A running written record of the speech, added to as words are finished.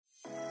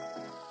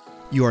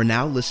You are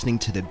now listening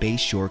to the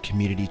Bayshore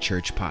Community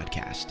Church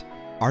podcast.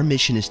 Our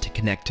mission is to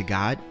connect to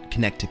God,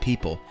 connect to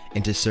people,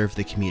 and to serve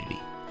the community.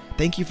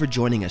 Thank you for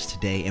joining us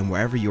today, and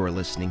wherever you are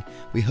listening,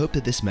 we hope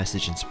that this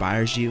message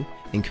inspires you,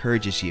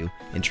 encourages you,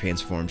 and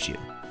transforms you.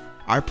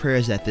 Our prayer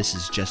is that this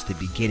is just the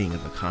beginning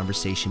of a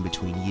conversation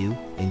between you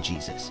and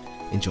Jesus.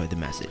 Enjoy the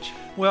message.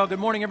 Well, good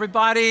morning,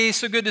 everybody.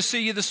 So good to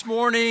see you this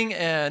morning,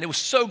 and it was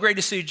so great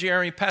to see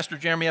Pastor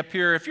Jeremy up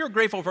here. If you're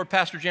grateful for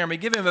Pastor Jeremy,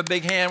 give him a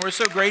big hand. We're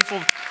so grateful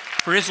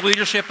for his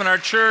leadership in our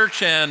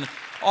church and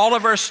all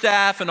of our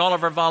staff and all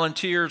of our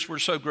volunteers. We're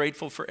so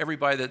grateful for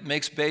everybody that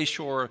makes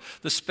Bayshore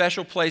the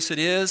special place it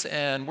is,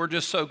 and we're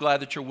just so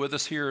glad that you're with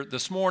us here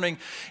this morning.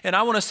 And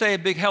I want to say a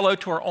big hello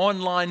to our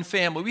online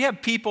family. We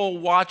have people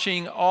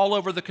watching all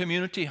over the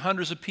community,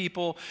 hundreds of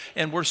people,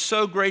 and we're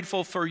so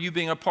grateful for you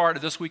being a part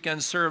of this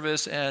weekend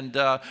service, and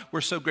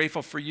we're so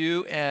grateful for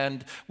you.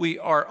 And we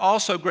are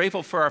also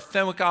grateful for our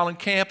Fenwick Island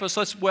campus.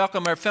 Let's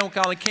welcome our Fenwick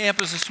Island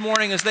campus this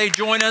morning as they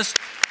join us.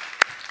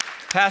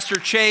 Pastor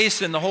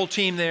Chase and the whole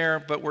team there,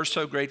 but we're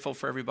so grateful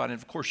for everybody. And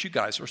of course, you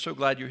guys, we're so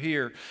glad you're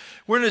here.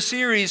 We're in a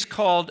series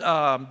called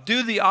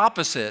Do the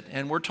Opposite,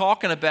 and we're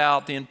talking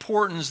about the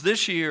importance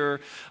this year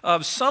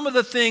of some of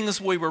the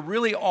things we were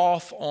really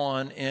off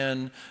on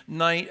in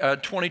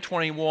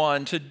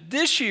 2021 to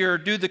this year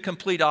do the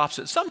complete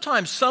opposite.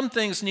 Sometimes some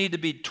things need to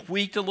be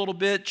tweaked a little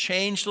bit,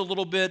 changed a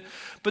little bit,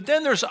 but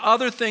then there's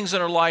other things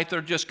in our life that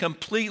are just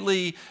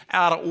completely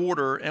out of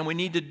order, and we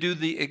need to do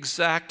the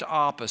exact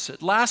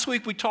opposite. Last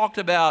week we talked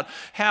about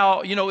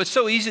how, it's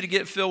so easy to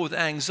get filled with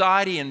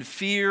anxiety and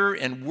fear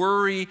and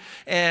worry.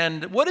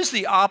 And what is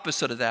the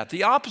opposite of that?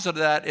 The opposite of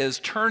that is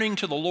turning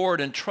to the Lord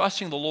and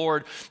trusting the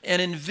Lord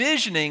and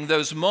envisioning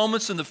those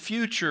moments in the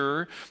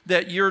future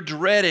that you're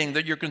dreading,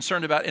 that you're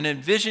concerned about, and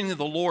envisioning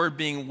the Lord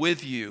being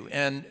with you.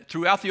 And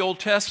throughout the Old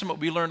Testament,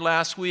 we learned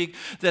last week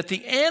that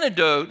the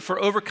antidote for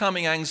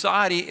overcoming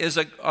anxiety is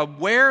an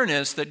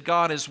awareness that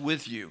God is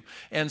with you.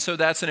 And so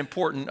that's an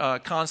important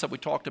concept we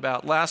talked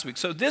about last week.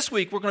 So this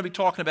week, we're going to be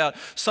talking about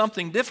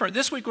something different.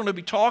 This week we're going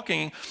to be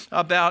talking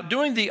about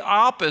doing the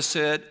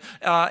opposite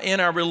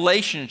in our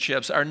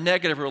relationships, our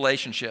negative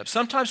relationships.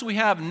 Sometimes we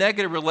have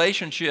negative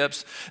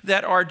relationships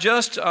that are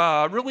just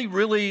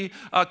really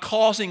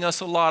causing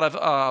us a lot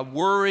of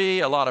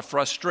worry, a lot of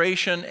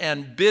frustration,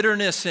 and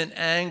bitterness and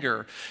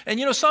anger. And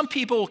some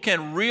people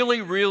can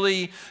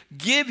really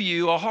give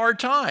you a hard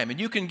time, and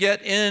you can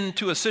get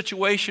into a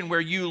situation where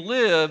you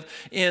live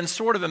in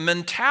sort of a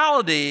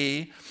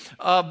mentality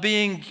of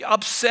being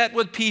upset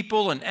with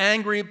people and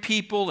angry at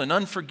people and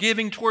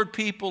unforgiving toward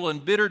people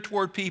and bitter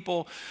toward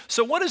people.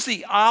 So what is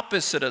the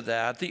opposite of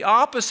that? The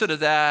opposite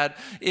of that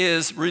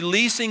is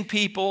releasing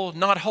people,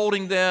 not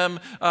holding them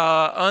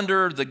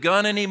under the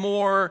gun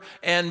anymore,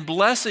 and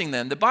blessing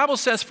them. The Bible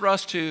says for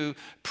us to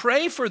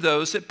pray for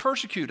those that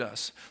persecute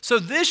us. So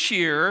this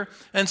year,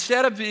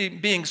 instead of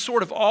being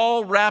sort of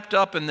all wrapped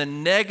up in the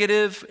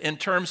negative in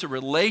terms of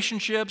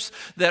relationships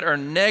that are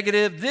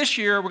negative, this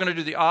year we're going to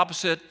do the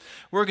opposite.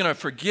 We're going to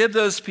forgive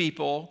those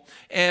people,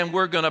 and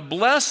we're going to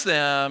bless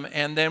them,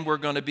 and then we're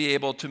going to be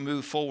able to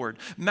move forward.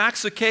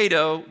 Max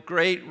Lucado,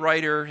 great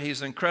writer,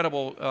 he's an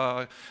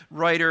incredible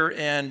writer,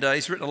 and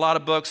he's written a lot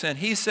of books, and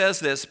he says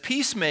this: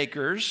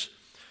 peacemakers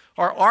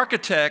are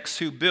architects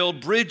who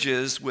build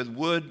bridges with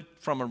wood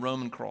from a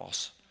Roman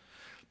cross.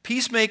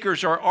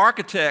 Peacemakers are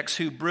architects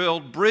who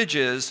build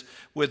bridges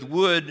with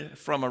wood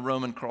from a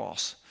Roman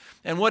cross.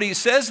 And what he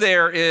says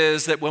there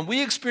is that when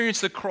we experience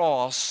the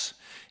cross,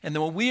 and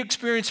then when we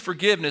experience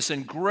forgiveness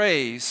and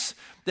grace,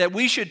 that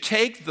we should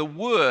take the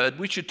wood,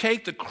 we should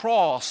take the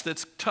cross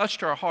that's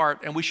touched our heart,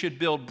 and we should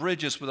build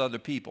bridges with other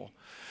people.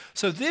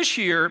 So this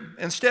year,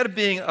 instead of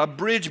being a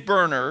bridge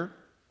burner,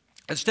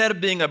 instead of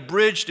being a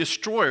bridge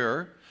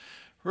destroyer,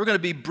 we're going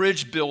to be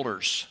bridge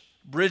builders.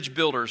 Bridge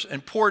builders,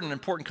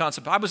 important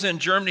concept. I was in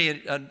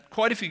Germany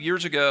quite a few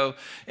years ago,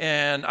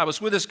 and I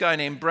was with this guy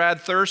named Brad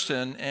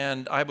Thurston,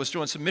 and I was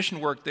doing some mission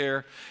work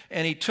there,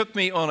 and he took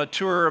me on a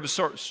tour of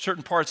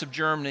certain parts of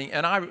Germany,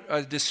 and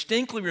I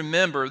distinctly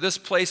remember this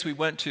place we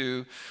went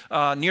to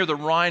near the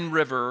Rhine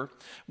River,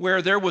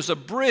 where there was a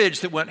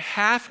bridge that went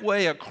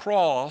halfway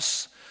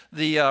across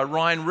the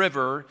Rhine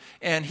River,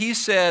 and he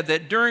said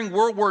that during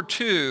World War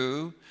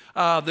II,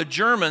 the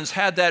Germans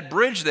had that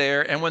bridge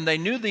there, and when they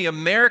knew the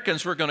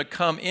Americans were going to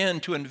come in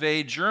to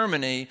invade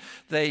Germany,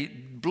 they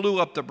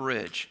blew up the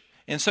bridge.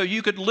 And so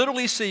you could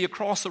literally see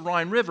across the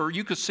Rhine River,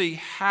 you could see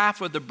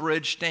half of the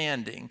bridge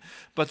standing,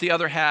 but the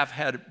other half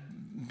had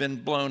been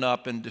blown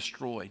up and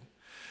destroyed.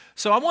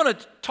 So I want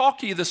to talk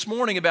to you this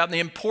morning about the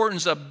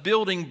importance of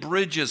building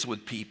bridges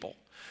with people,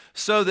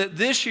 so that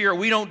this year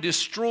we don't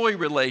destroy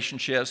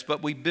relationships,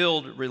 but we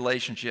build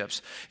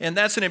relationships. And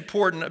that's a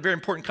very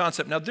important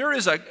concept. Now, there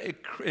is an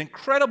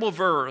incredible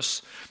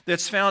verse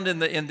that's found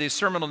in the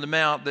Sermon on the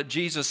Mount that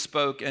Jesus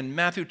spoke in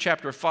Matthew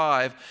chapter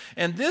 5,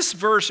 and this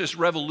verse is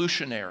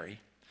revolutionary.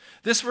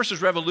 This verse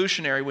is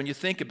revolutionary when you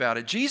think about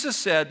it. Jesus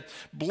said,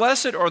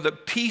 "Blessed are the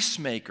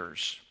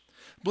peacemakers.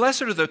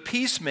 Blessed are the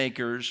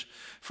peacemakers,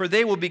 for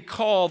they will be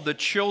called the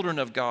children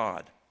of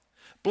God.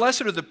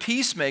 Blessed are the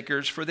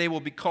peacemakers, for they will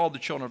be called the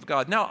children of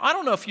God. Now, I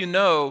don't know if you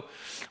know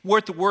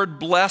what the word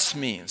bless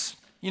means.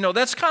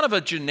 That's kind of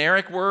a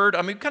generic word.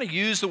 I mean, we kind of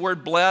use the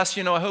word bless.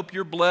 I hope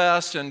you're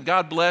blessed and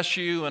God bless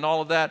you and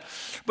all of that.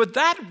 But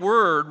that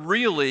word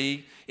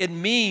really, it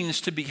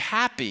means to be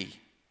happy.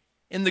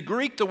 In the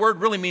Greek, the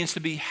word really means to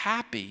be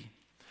happy.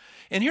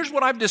 And here's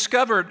what I've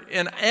discovered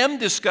and am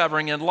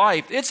discovering in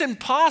life. It's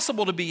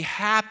impossible to be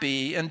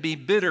happy and be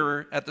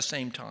bitter at the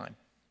same time.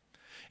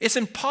 It's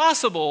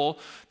impossible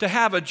to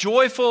have a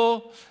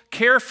joyful,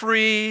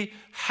 carefree,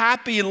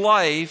 happy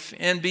life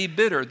and be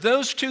bitter.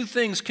 Those two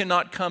things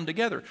cannot come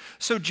together.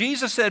 So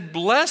Jesus said,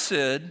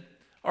 blessed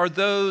are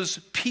those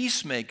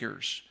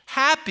peacemakers.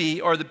 Happy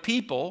are the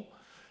people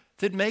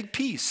that make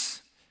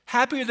peace.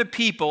 Happy are the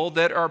people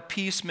that are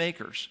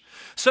peacemakers.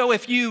 So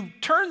if you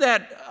turn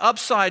that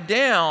upside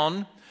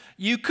down,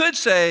 you could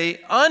say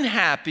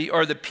unhappy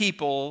are the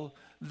people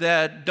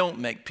that don't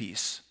make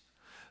peace.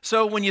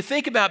 So when you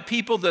think about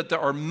people that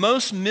are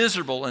most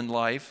miserable in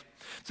life,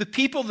 the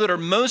people that are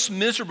most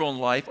miserable in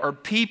life are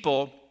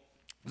people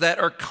that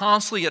are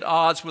constantly at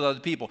odds with other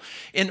people.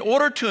 In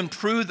order to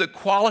improve the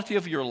quality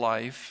of your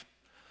life,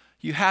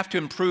 you have to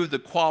improve the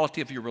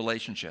quality of your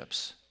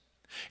relationships.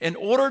 In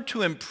order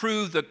to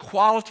improve the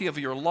quality of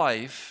your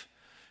life,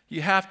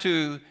 you have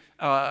to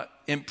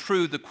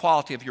improve the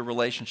quality of your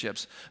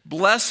relationships.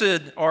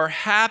 Blessed or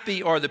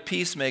happy are the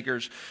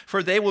peacemakers,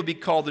 for they will be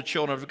called the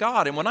children of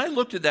God. And when I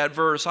looked at that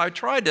verse, I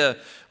tried to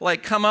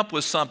come up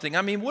with something.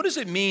 I mean, what does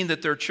it mean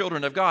that they're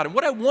children of God? And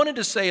what I wanted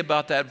to say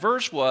about that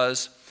verse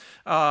was,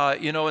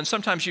 and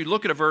sometimes you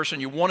look at a verse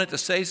and you want it to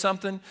say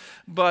something,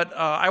 but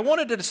I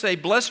wanted it to say,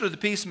 blessed are the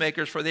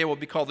peacemakers, for they will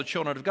be called the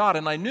children of God.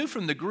 And I knew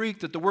from the Greek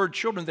that the word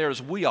children there is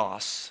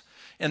huios,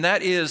 and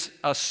that is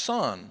a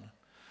son.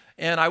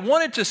 And I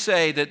wanted to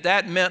say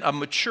that meant a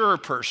mature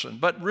person,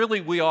 but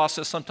really huios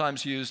is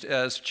sometimes used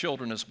as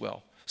children as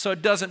well. So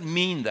it doesn't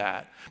mean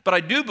that. But I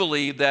do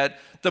believe that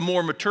the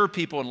more mature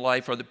people in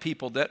life are the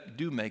people that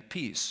do make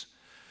peace.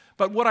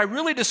 But what I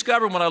really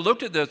discovered when I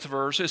looked at this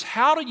verse is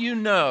how do you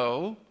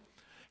know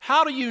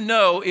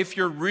if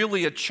you're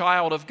really a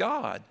child of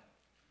God?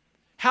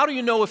 How do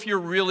you know if you're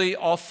really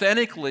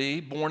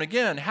authentically born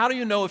again? How do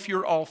you know if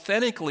you're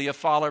authentically a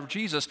follower of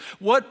Jesus?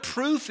 What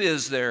proof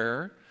is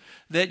there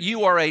that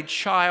you are a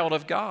child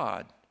of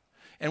God?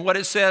 And what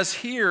it says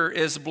here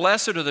is,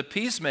 blessed are the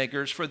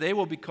peacemakers, for they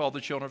will be called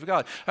the children of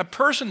God. A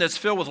person that's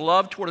filled with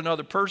love toward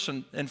another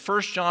person, and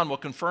 1 John will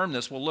confirm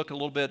this. We'll look a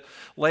little bit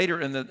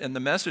later in the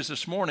message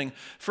this morning.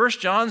 1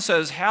 John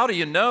says, how do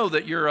you know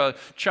that you're a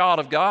child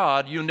of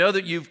God? You know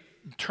that you've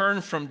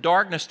turned from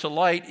darkness to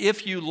light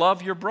if you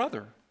love your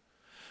brother.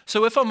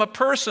 So if I'm a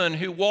person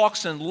who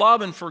walks in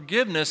love and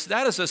forgiveness,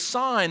 that is a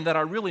sign that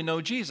I really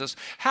know Jesus.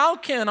 How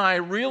can I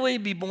really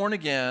be born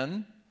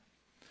again?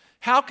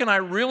 How can I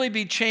really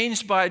be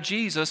changed by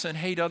Jesus and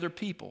hate other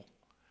people?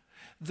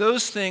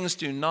 Those things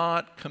do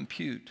not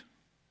compute.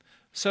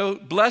 So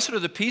blessed are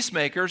the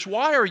peacemakers.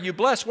 Why are you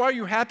blessed? Why are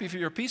you happy if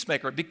you're a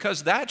peacemaker?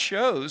 Because that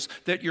shows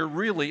that you're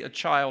really a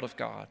child of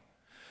God.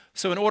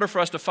 So in order for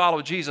us to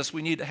follow Jesus,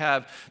 we need to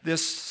have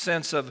this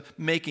sense of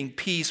making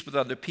peace with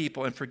other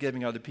people and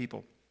forgiving other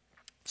people.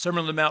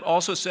 Sermon on the Mount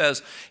also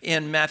says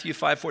in Matthew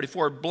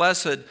 5:44,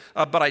 blessed,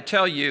 but I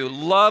tell you,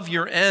 love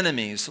your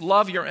enemies,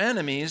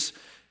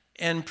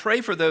 and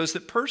pray for those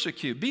that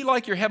persecute. Be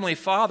like your Heavenly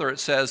Father, it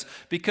says,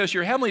 because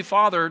your Heavenly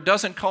Father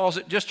doesn't cause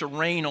it just to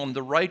rain on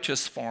the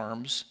righteous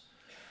farms,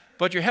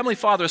 but your Heavenly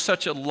Father is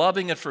such a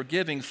loving and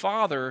forgiving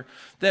Father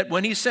that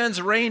when He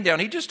sends rain down,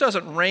 He just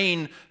doesn't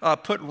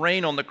put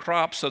rain on the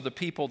crops of the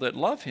people that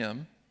love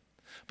Him,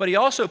 but He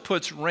also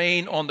puts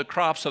rain on the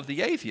crops of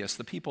the atheists,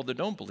 the people that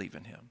don't believe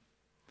in Him.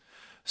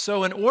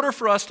 So in order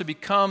for us to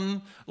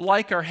become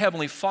like our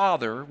Heavenly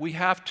Father, we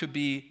have to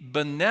be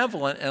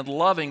benevolent and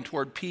loving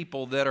toward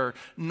people that are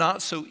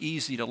not so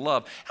easy to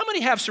love. How many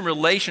have some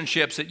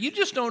relationships that you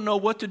just don't know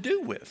what to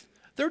do with?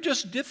 They're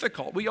just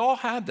difficult. We all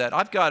have that.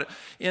 I've got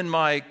in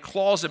my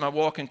closet, my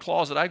walk-in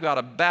closet, I've got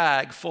a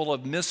bag full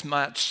of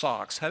mismatched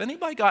socks. Have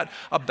anybody got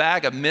a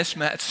bag of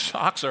mismatched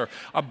socks or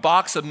a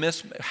box of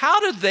mismatched? How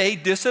did they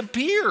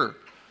disappear?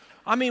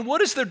 I mean,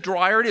 what is the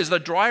dryer? Is the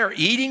dryer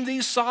eating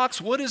these socks?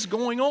 What is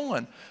going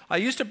on? I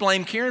used to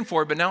blame Karen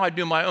for it, but now I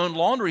do my own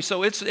laundry,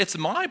 so it's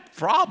my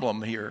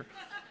problem here.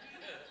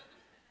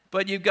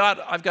 But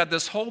I've got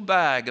this whole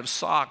bag of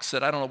socks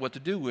that I don't know what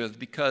to do with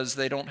because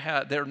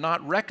they're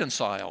not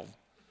reconciled.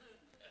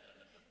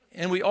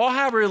 And we all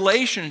have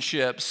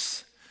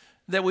relationships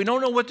that we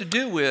don't know what to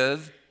do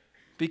with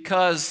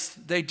because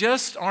they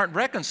just aren't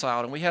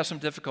reconciled, and we have some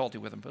difficulty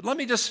with them. But let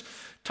me just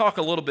talk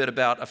a little bit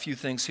about a few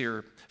things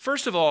here.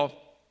 First of all,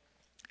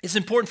 it's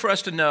important for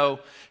us to know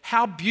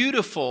how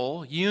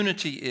beautiful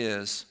unity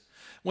is.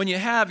 When you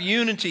have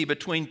unity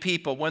between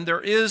people, when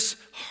there is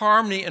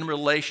harmony in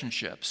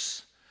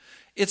relationships,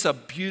 it's a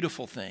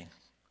beautiful thing.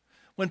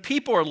 When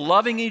people are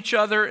loving each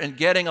other and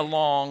getting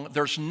along,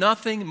 there's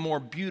nothing more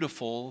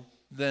beautiful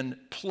than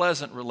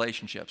pleasant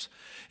relationships.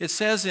 It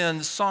says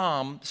in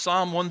Psalm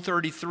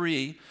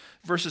 133,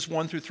 verses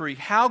 1 through 3,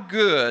 how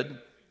good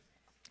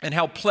and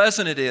how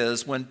pleasant it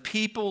is when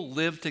people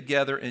live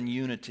together in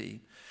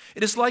unity.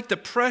 It is like the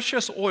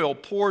precious oil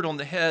poured on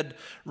the head,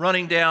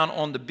 running down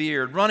on the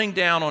beard, running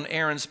down on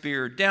Aaron's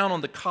beard, down on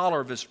the collar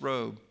of his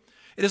robe.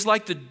 It is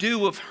like the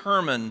dew of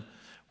Hermon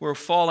were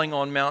falling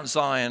on Mount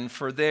Zion,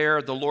 for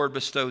there the Lord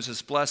bestows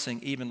his blessing,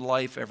 even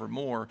life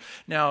evermore.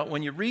 Now,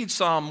 when you read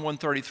Psalm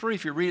 133,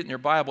 if you read it in your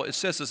Bible, it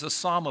says it's a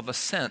psalm of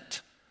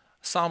ascent.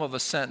 Psalm of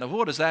Ascent. Now,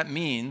 what does that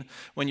mean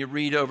when you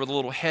read over the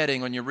little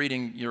heading when you're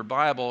reading your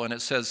Bible and it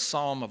says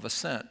Psalm of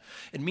Ascent?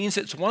 It means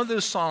it's one of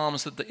those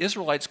psalms that the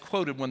Israelites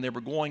quoted when they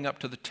were going up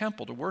to the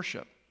temple to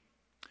worship.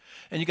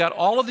 And you got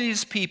all of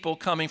these people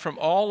coming from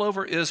all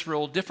over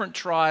Israel, different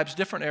tribes,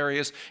 different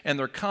areas, and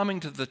they're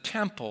coming to the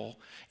temple,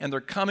 and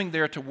they're coming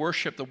there to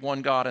worship the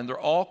one God, and they're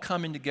all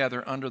coming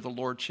together under the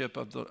lordship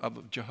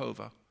of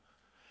Jehovah.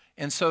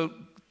 And so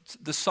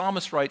the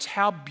psalmist writes,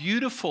 how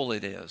beautiful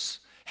it is,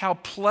 how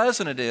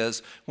pleasant it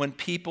is when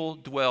people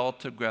dwell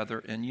together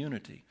in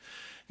unity.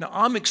 Now,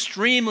 I'm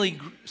extremely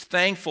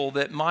thankful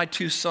that my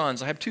two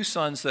sons, I have two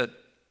sons that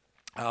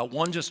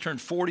one just turned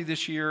 40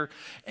 this year,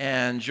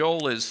 and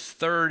Joel is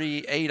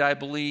 38, I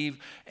believe.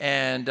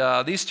 And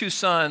these two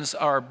sons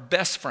are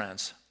best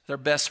friends. They're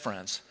best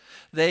friends.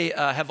 They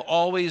have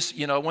always,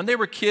 when they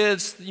were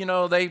kids,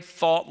 they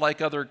fought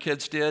like other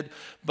kids did,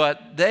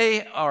 but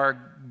they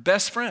are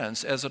best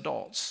friends as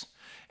adults.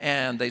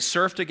 And they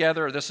surf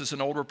together. This is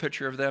an older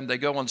picture of them. They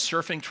go on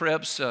surfing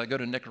trips, go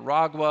to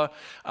Nicaragua.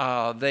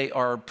 They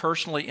are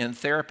personally in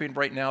therapy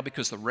right now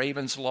because the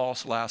Ravens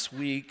lost last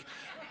week.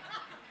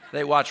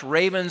 They watch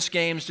Ravens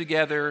games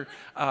together.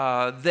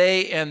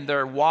 They and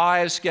their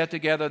wives get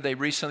together. They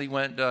recently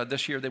went,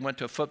 this year, they went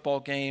to a football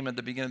game at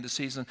the beginning of the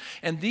season.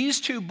 And these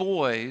two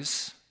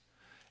boys,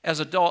 as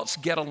adults,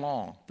 get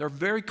along. They're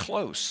very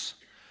close.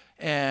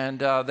 And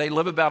they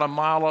live about a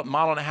mile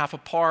and a half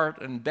apart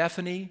in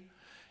Bethany.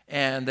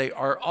 And they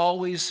are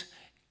always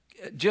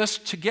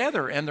just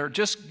together, and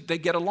they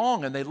get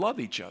along and they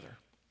love each other.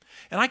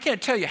 And I can't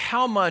tell you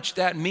how much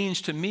that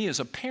means to me as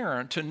a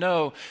parent to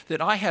know that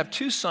I have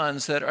two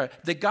sons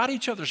that got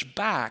each other's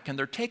back, and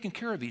they're taking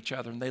care of each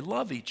other, and they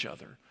love each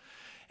other.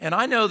 And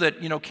I know that,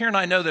 Karen and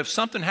I know that if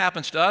something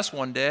happens to us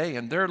one day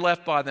and they're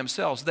left by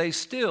themselves, they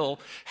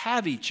still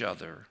have each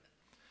other.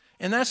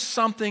 And that's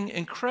something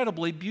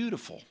incredibly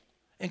beautiful.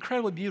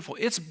 Incredibly beautiful.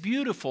 It's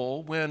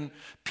beautiful when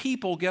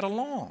people get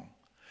along.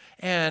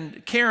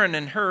 And Karen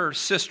and her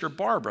sister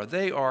Barbara,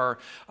 they are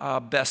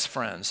best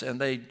friends, and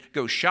they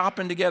go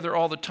shopping together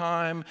all the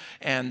time,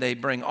 and they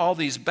bring all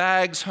these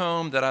bags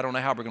home that I don't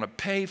know how we're going to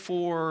pay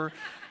for.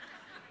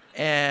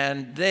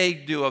 And they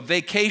do a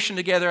vacation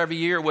together every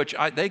year,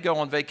 they go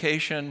on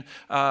vacation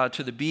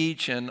to the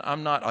beach, and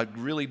I'm not a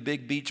really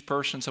big beach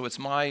person, so it's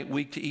my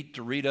week to eat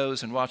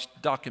Doritos and watch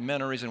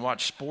documentaries and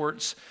watch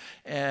sports,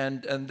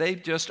 and they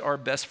just are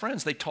best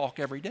friends. They talk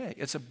every day.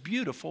 It's a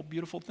beautiful,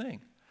 beautiful thing.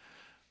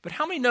 But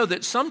how many know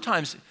that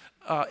sometimes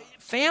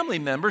family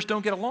members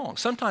don't get along?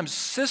 Sometimes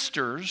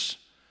sisters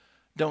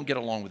don't get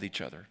along with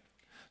each other.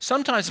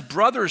 Sometimes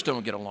brothers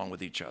don't get along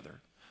with each other.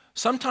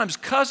 Sometimes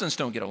cousins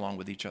don't get along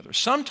with each other.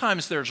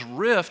 Sometimes there's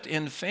rift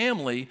in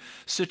family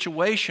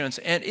situations,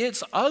 and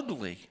it's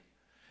ugly.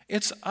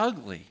 It's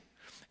ugly.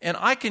 And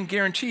I can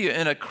guarantee you,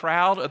 in a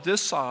crowd of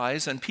this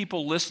size and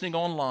people listening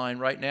online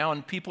right now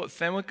and people at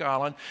Fenwick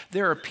Island,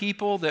 there are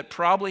people that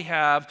probably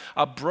have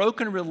a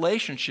broken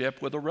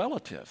relationship with a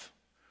relative.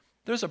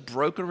 There's a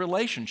broken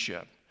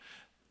relationship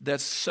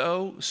that's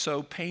so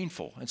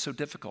painful and so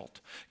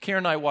difficult. Karen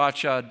and I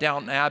watch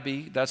Downton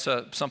Abbey. That's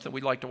something we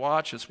like to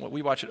watch.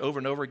 We watch it over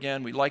and over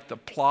again. We like the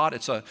plot.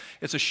 It's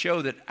a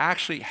show that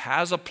actually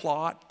has a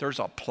plot. There's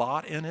a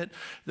plot in it.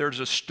 There's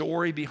a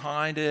story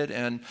behind it.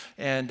 And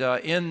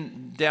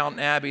in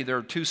Downton Abbey, there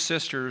are two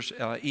sisters,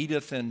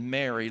 Edith and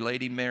Mary,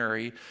 Lady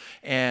Mary,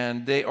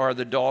 and they are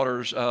the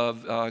daughters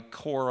of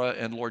Cora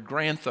and Lord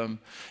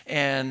Grantham.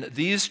 And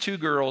these two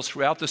girls,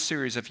 throughout the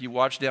series, if you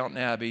watch Downton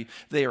Abbey,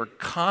 they are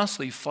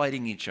constantly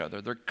fighting each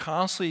other.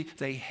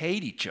 They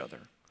hate each other.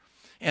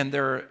 And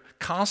they're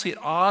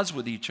constantly at odds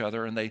with each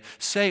other, and they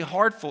say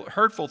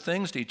hurtful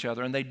things to each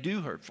other, and they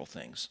do hurtful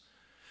things.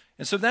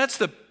 And so that's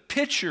the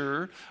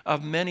picture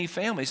of many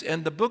families.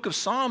 And the book of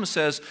Psalms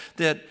says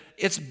that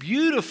it's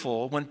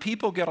beautiful when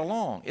people get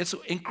along. It's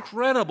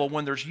incredible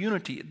when there's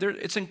unity.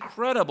 It's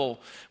incredible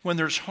when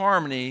there's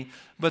harmony,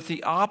 but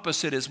the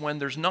opposite is when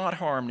there's not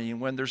harmony,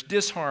 and when there's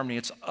disharmony.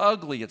 It's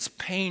ugly, it's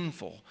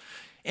painful.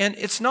 And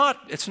it's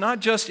not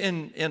just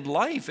in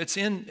life. It's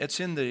in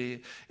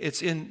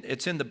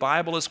the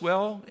Bible as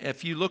well.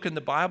 If you look in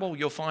the Bible,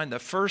 you'll find the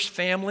first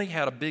family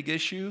had a big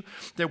issue.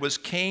 There was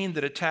Cain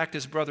that attacked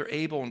his brother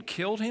Abel and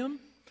killed him.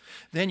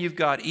 Then you've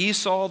got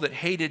Esau that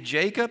hated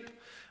Jacob.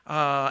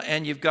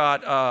 And you've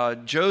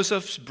got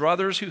Joseph's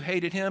brothers who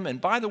hated him.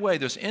 And by the way,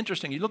 there's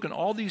interesting, you look at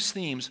all these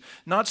themes,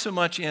 not so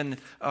much in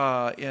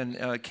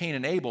Cain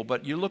and Abel,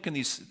 but you look in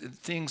these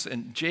things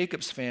in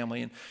Jacob's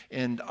family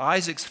and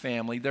Isaac's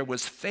family. There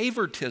was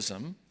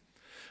favoritism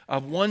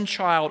of one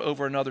child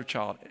over another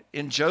child.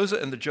 In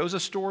the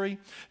Joseph story,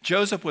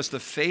 Joseph was the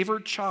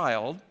favored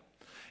child,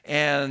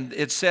 And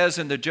it says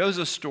in the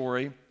Joseph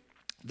story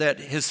that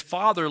his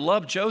father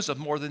loved Joseph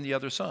more than the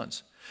other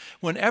sons.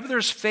 Whenever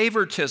there's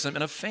favoritism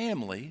in a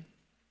family,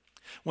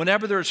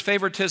 whenever there's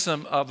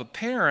favoritism of a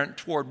parent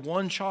toward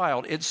one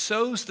child, it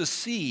sows the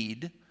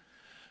seed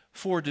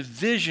for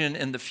division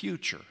in the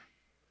future.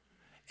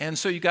 And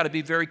so you've got to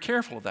be very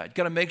careful of that. You've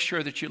got to make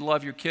sure that you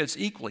love your kids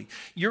equally.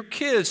 Your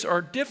kids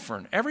are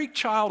different. Every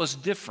child is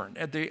different.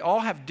 And they all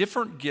have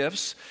different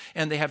gifts,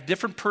 and they have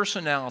different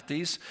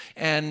personalities.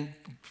 And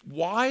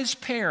wise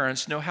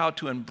parents know how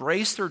to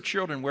embrace their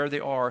children where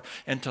they are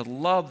and to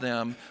love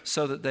them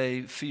so that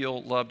they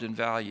feel loved and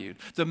valued.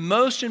 The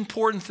most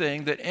important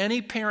thing that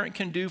any parent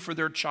can do for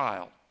their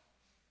child,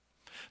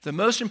 the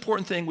most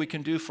important thing we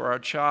can do for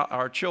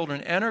our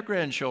children and our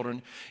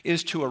grandchildren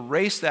is to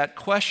erase that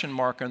question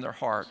mark in their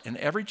heart. And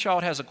every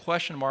child has a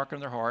question mark in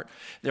their heart.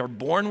 They're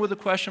born with a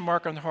question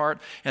mark in their heart,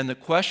 and the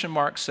question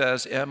mark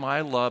says, am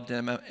I loved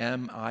and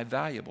am I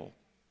valuable?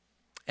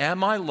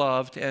 Am I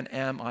loved and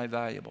am I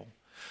valuable?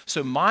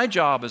 So my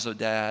job as a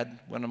dad,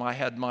 when I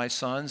had my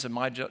sons, and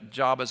my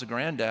job as a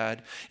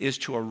granddad, is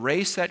to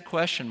erase that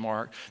question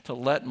mark to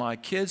let my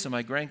kids and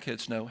my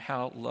grandkids know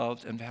how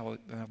loved and how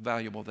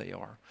valuable they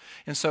are.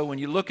 And so when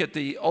you look at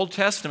the Old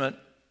Testament,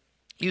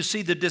 you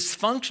see the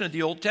dysfunction of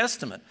the Old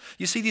Testament.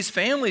 You see these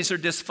families are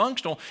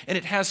dysfunctional, and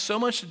it has so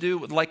much to do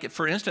with, like,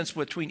 for instance,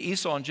 between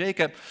Esau and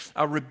Jacob.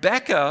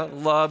 Rebekah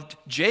loved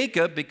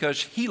Jacob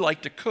because he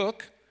liked to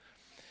cook.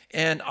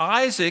 And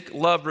Isaac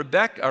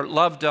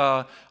loved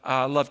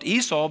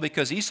Esau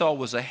because Esau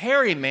was a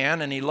hairy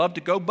man and he loved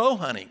to go bow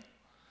hunting.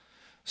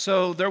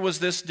 So there was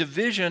this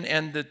division,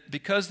 and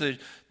because the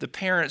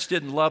parents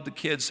didn't love the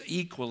kids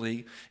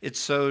equally, it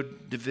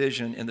sowed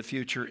division in the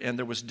future, and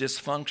there was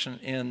dysfunction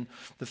in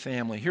the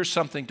family. Here's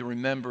something to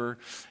remember.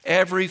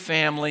 Every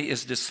family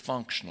is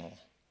dysfunctional.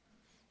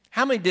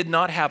 How many did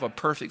not have a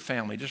perfect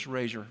family? Just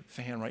raise your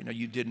hand right now.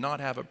 You did not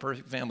have a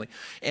perfect family.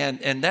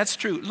 And that's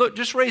true. Look,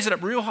 just raise it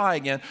up real high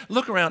again.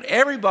 Look around.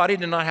 Everybody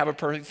did not have a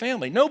perfect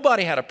family.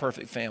 Nobody had a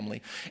perfect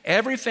family.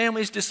 Every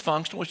family is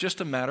dysfunctional. It's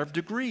just a matter of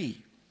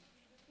degree.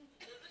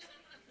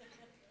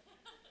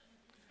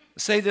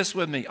 Say this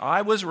with me.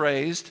 I was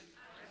raised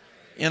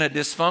in a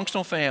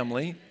dysfunctional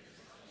family,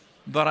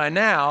 but I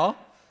now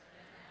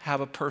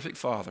have a perfect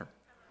father.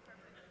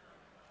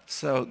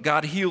 So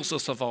God heals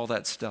us of all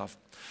that stuff.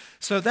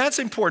 So that's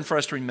important for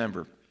us to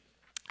remember.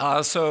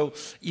 So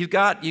you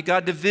got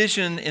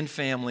division in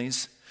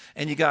families,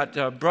 and you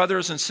got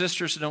brothers and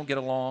sisters that don't get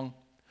along.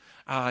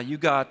 You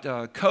got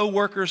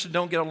co-workers that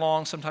don't get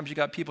along. Sometimes you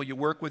got people you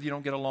work with you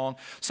don't get along.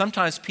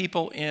 Sometimes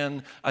people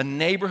in a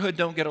neighborhood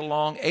don't get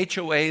along.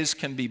 HOAs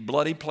can be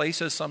bloody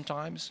places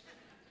sometimes.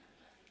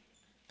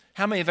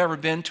 How many have ever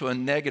been to a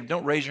negative,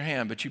 don't raise your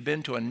hand, but you've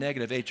been to a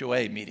negative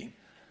HOA meeting?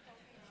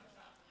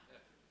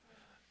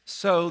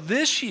 So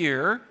this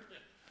year,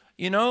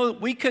 you know,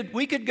 we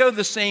could go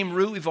the same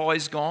route we've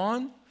always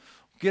gone,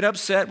 get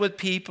upset with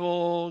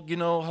people, you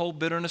know, hold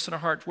bitterness in our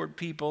heart toward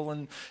people,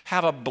 and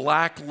have a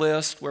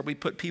blacklist where we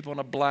put people on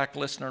a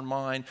blacklist in our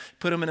mind,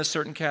 put them in a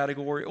certain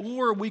category,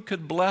 or we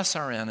could bless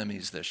our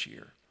enemies this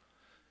year,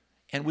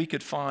 and we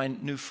could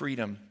find new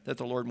freedom that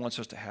the Lord wants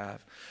us to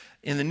have.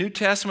 In the New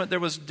Testament, there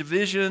was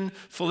division.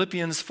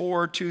 Philippians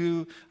 4,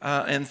 2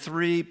 and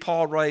 3,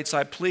 Paul writes,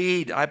 I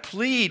plead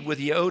with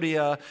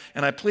Euodia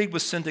and I plead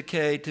with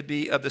Syntyche to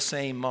be of the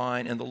same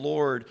mind. And the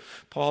Lord,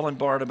 Paul and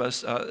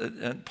Barnabas,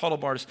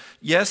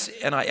 yes,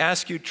 and I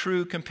ask you,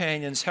 true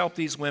companions, help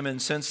these women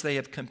since they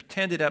have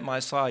contended at my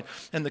side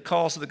in the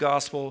cause of the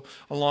gospel,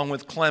 along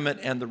with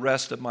Clement and the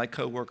rest of my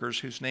co-workers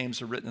whose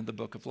names are written in the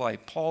book of life.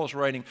 Paul is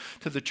writing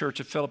to the church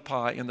of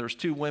Philippi, and there's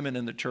two women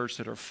in the church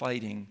that are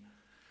fighting.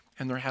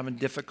 And they're having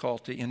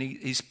difficulty, and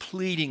he's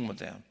pleading with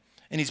them.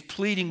 And he's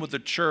pleading with the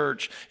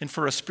church and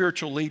for a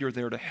spiritual leader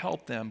there to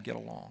help them get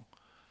along.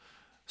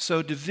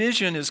 So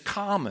division is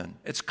common.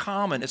 It's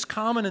common. It's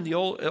common in the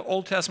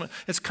Old Testament.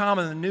 It's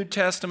common in the New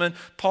Testament.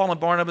 Paul and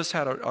Barnabas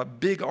had a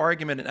big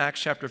argument in Acts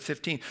chapter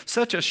 15.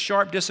 Such a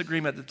sharp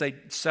disagreement that they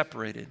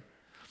separated.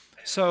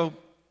 So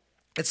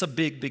it's a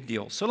big, big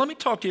deal. So let me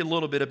talk to you a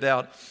little bit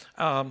about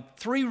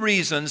 3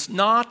 reasons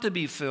not to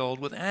be filled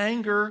with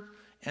anger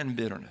and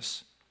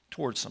bitterness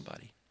towards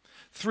somebody.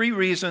 3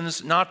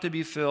 reasons not to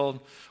be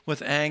filled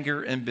with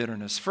anger and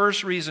bitterness.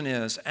 First reason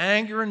is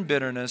anger and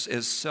bitterness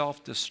is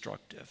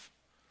self-destructive.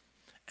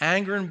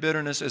 Anger and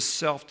bitterness is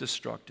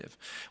self-destructive.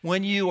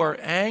 When you are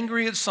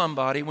angry at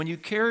somebody, when you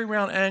carry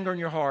around anger in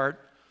your heart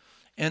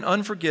and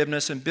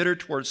unforgiveness and bitter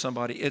towards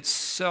somebody, it's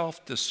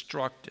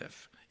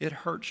self-destructive. It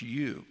hurts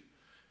you.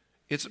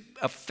 It's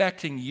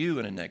affecting you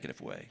in a negative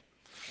way.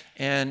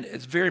 And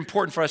it's very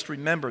important for us to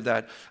remember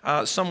that.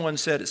 Someone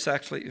said, it's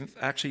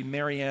actually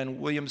Marianne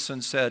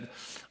Williamson said,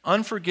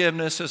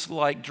 unforgiveness is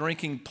like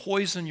drinking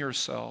poison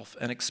yourself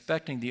and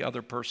expecting the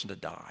other person to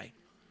die.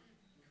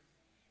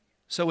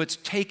 So it's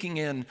taking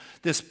in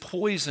this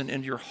poison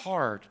into your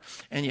heart,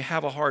 and you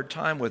have a hard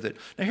time with it.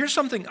 Now here's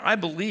something I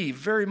believe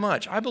very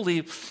much. I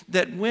believe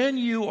that when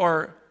you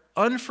are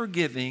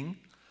unforgiving,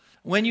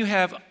 when you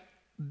have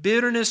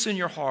bitterness in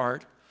your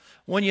heart,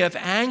 when you have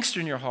angst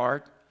in your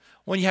heart,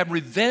 when you have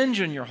revenge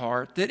in your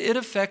heart, that it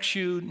affects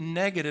you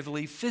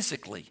negatively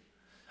physically.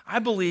 I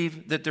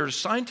believe that there's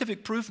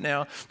scientific proof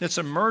now that's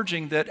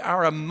emerging that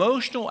our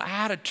emotional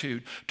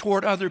attitude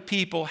toward other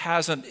people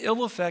has an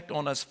ill effect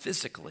on us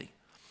physically.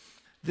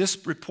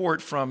 This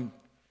report from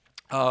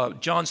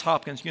Johns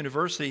Hopkins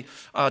University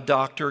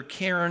Dr.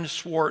 Karen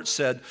Schwartz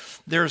said,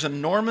 there's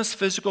enormous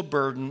physical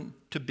burden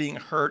to being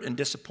hurt and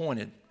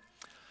disappointed.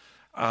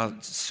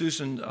 Karen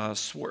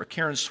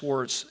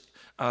Schwartz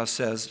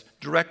says,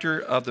 director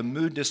of the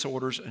Mood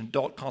Disorders and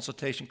Adult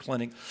Consultation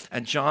Clinic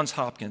at Johns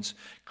Hopkins,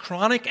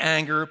 chronic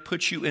anger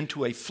puts you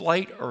into a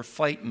flight or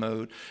fight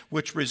mode,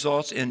 which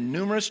results in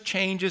numerous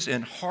changes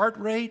in heart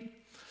rate,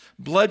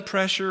 blood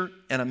pressure,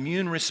 and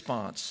immune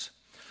response.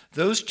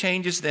 Those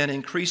changes then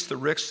increase the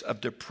risks of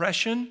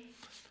depression,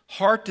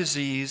 heart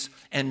disease,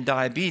 and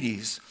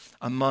diabetes,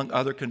 among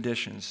other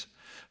conditions.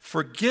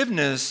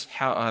 Forgiveness,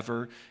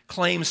 however,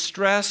 calms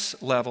stress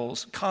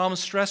levels,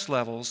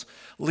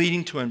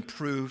 leading to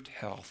improved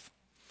health.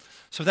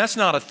 So that's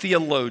not a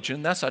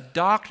theologian, that's a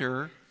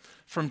doctor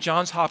from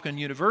Johns Hopkins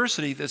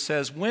University that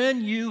says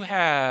when you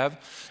have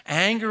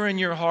anger in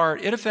your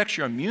heart, it affects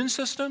your immune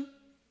system,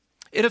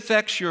 it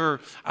affects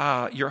your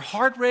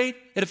heart rate,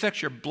 it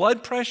affects your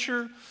blood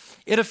pressure,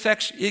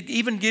 it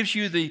even gives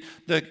you the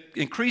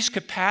increased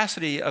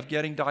capacity of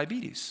getting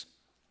diabetes.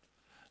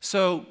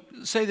 So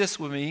say this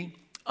with me,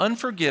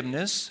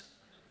 unforgiveness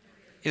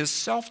is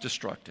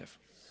self-destructive.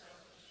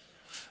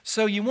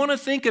 So you want to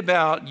think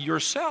about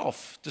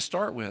yourself to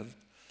start with.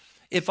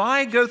 If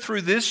I go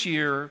through this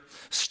year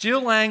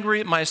still angry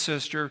at my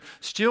sister,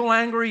 still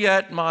angry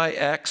at my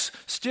ex,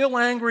 still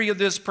angry at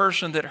this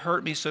person that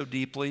hurt me so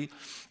deeply,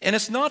 and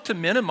it's not to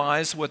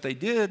minimize what they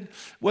did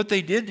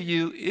to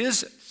you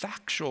is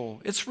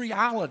factual. It's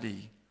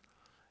reality.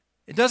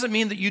 It doesn't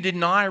mean that you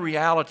deny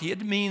reality.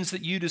 It means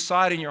that you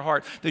decide in your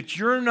heart that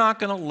you're not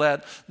going to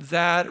let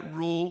that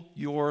rule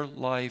your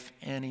life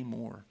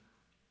anymore.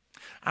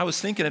 I was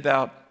thinking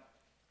about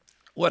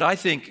what I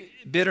think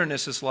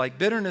bitterness is like.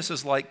 Bitterness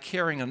is like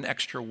carrying an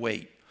extra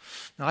weight.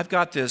 Now, I've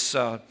got this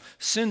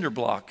cinder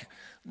block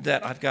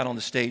that I've got on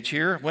the stage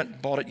here. Went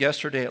and bought it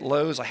yesterday at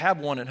Lowe's. I have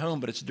one at home,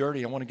 but it's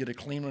dirty. I want to get a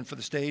clean one for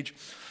the stage.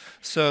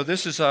 So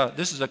this is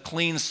a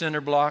clean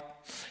cinder block.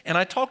 And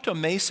I talked to a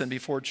mason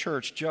before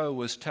church. Joe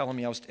was telling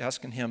me, I was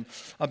asking him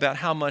about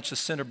how much a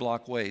cinder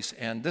block weighs.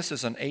 And this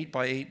is an 8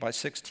 by 8 by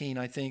 16,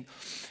 I think.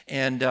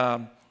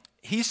 And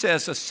he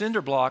says a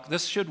cinder block,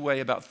 this should weigh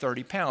about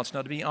 30 pounds.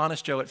 Now, to be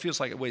honest, Joe, it feels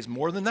like it weighs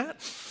more than that.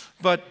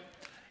 But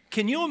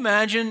can you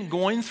imagine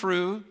going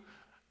through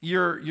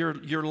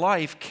your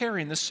life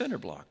carrying this cinder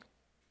block?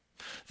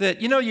 That,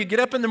 you get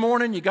up in the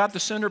morning, you got the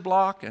cinder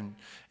block,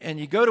 and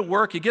you go to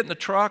work, you get in the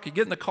truck, you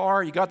get in the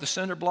car, you got the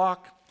cinder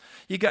block.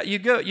 You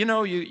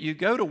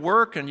go to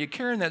work and you're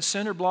carrying that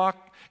cinder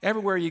block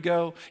everywhere you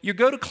go. You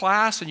go to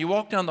class and you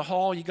walk down the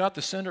hall, you got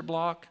the cinder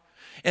block.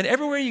 And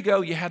everywhere you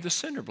go, you have the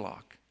cinder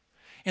block.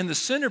 And the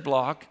cinder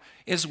block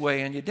is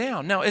weighing you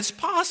down. Now, it's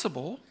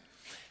possible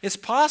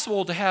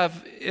to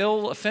have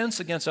ill offense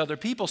against other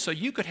people, so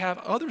you could have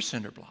other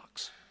cinder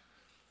blocks.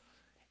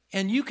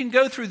 And you can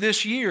go through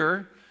this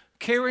year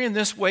carrying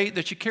this weight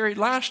that you carried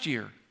last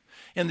year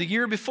and the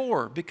year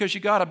before because you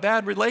got a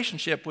bad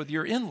relationship with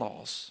your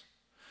in-laws.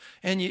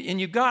 And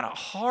you got a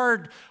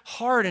hard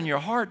heart in your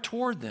heart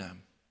toward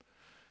them.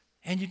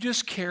 And you're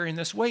just carrying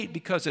this weight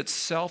because it's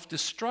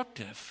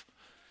self-destructive.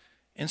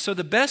 And so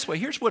the best way,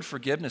 here's what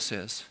forgiveness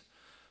is.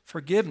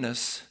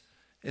 Forgiveness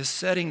is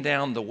setting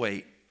down the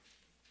weight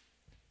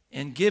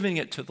and giving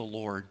it to the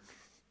Lord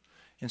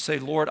and say,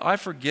 Lord, I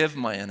forgive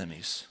my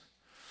enemies.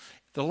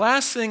 The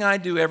last thing I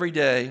do every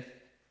day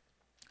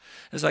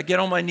is I get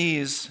on my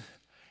knees,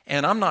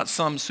 and I'm not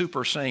some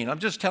super saint. I'm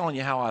just telling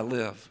you how I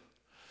live.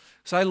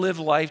 So I live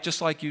life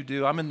just like you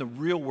do. I'm in the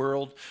real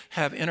world,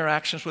 have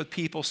interactions with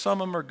people.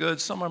 Some of them are good,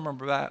 some of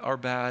them are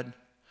bad.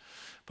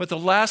 But the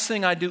last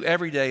thing I do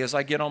every day is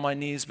I get on my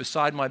knees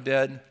beside my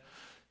bed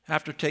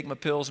after I take my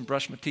pills and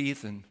brush my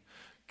teeth, and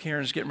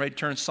Karen's getting ready to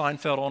turn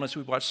Seinfeld on us.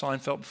 We watch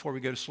Seinfeld before we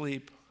go to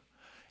sleep.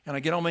 And I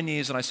get on my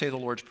knees and I say the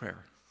Lord's Prayer.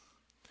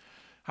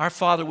 Our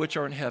Father which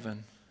art in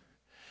heaven,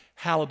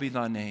 hallowed be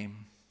thy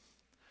name.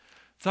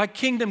 Thy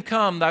kingdom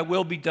come, thy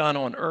will be done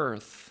on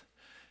earth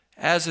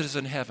as it is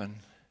in heaven.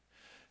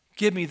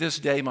 Give me this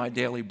day my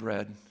daily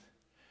bread,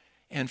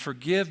 and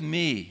forgive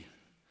me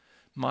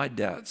my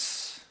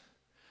debts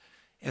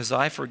as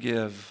I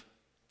forgive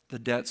the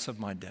debts of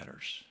my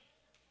debtors.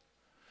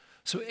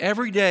 So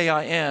every day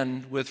I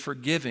end with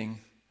forgiving.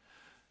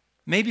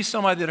 Maybe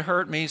somebody that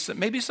hurt me,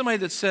 maybe somebody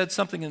that said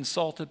something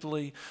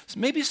insultingly,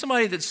 maybe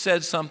somebody that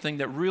said something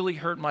that really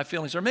hurt my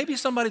feelings, or maybe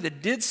somebody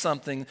that did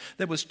something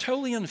that was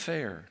totally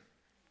unfair.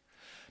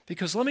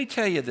 Because let me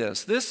tell you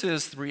this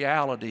is the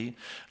reality.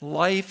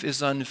 Life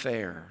is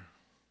unfair.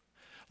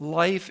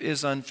 Life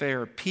is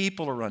unfair.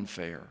 People are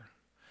unfair.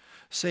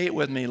 Say it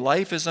with me.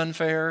 Life is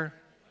unfair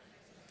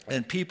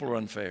and people are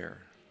unfair.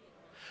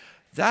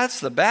 That's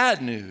the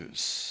bad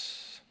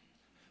news.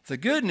 The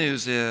good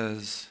news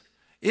is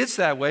it's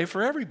that way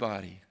for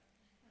everybody.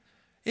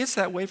 It's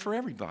that way for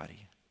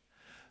everybody.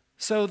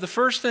 So the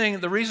first thing,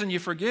 the reason you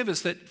forgive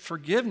is that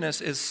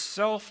forgiveness is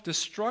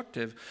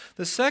self-destructive.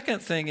 The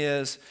second thing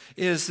is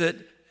that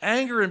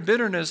anger and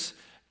bitterness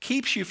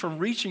keeps you from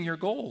reaching your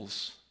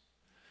goals.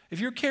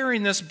 If you're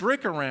carrying this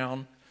brick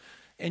around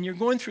and you're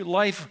going through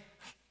life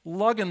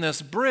lugging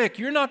this brick,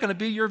 you're not going to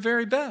be your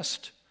very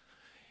best.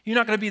 You're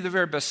not going to be the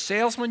very best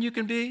salesman you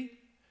can be.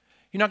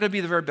 You're not going to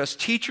be the very best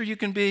teacher you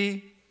can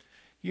be.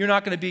 You're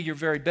not going to be your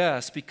very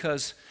best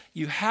because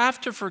you have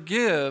to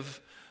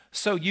forgive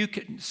so you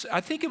can.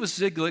 I think it was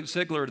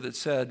Ziegler that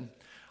said,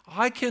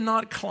 I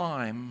cannot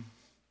climb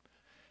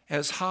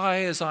as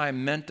high as I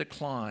am meant to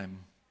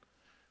climb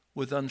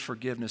with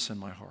unforgiveness in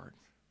my heart.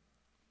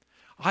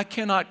 I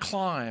cannot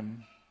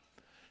climb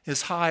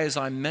as high as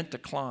I'm meant to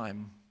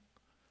climb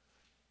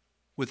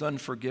with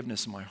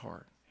unforgiveness in my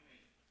heart.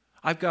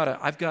 I've got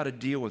to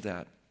deal with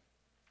that.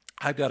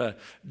 I've got to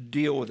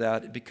deal with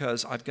that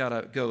because I've got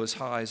to go as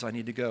high as I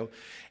need to go.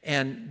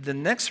 And the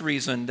next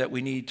reason that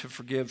we need to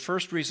forgive,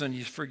 first reason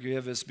you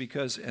forgive is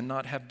because and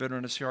not have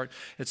bitterness in your heart,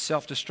 it's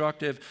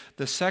self-destructive.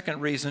 The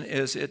second reason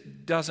is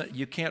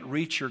you can't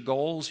reach your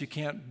goals. You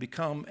can't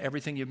become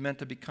everything you've meant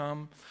to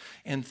become.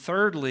 And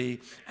thirdly,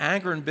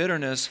 anger and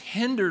bitterness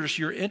hinders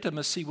your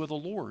intimacy with the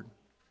Lord.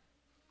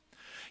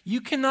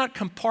 You cannot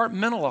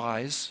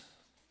compartmentalize,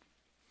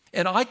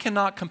 and I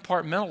cannot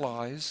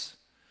compartmentalize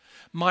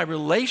my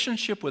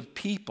relationship with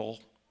people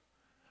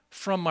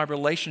from my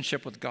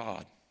relationship with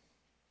God.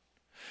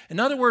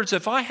 In other words,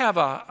 if I have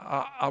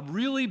a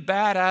really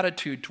bad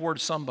attitude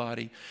towards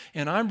somebody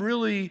and I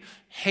really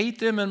hate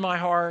them in my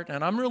heart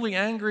and I'm really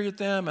angry at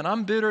them and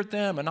I'm bitter at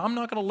them and I'm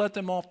not going to let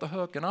them off the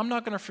hook and I'm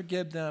not going to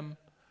forgive them,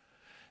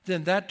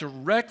 then that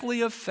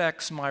directly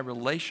affects my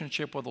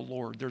relationship with the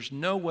Lord. There's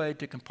no way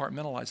to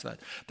compartmentalize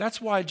that.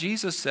 That's why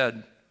Jesus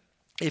said,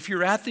 if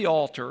you're at the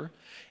altar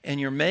and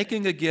you're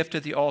making a gift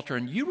at the altar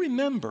and you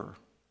remember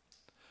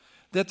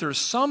that there's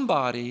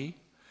somebody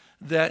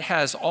that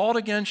has aught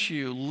against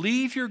you,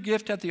 leave your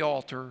gift at the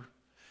altar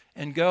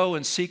and go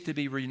and seek to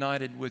be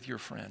reunited with your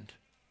friend.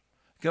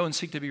 Go and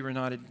seek to be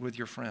reunited with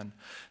your friend.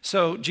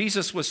 So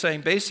Jesus was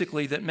saying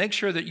basically that make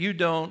sure that you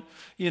don't,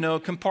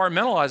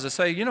 compartmentalize and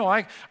say,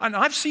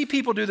 I've seen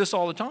people do this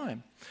all the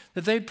time.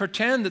 That they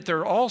pretend that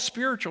they're all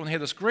spiritual and they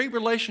have this great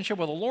relationship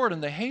with the Lord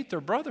and they hate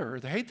their brother or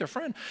they hate their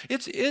friend.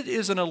 It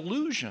is an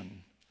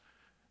illusion.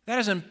 That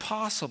is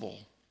impossible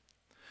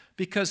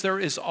because there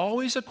is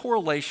always a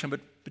correlation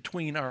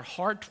between our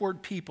heart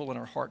toward people and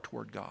our heart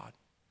toward God.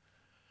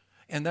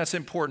 And that's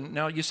important.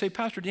 Now, you say,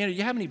 Pastor Dan, do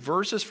you have any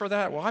verses for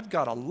that? Well, I've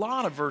got a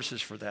lot of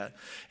verses for that.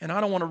 And I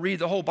don't want to read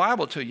the whole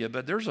Bible to you,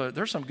 but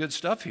there's some good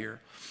stuff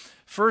here.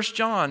 1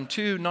 John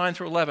 2, 9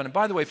 through 11. And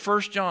by the way,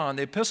 1 John,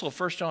 the epistle of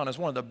 1 John is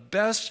one of the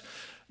best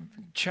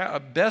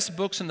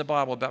books in the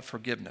Bible about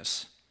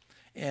forgiveness.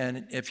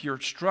 And if you're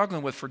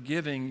struggling with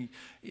forgiving,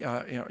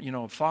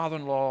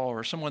 father-in-law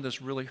or someone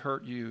that's really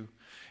hurt you,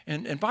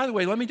 and by the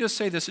way, let me just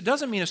say this: it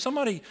doesn't mean if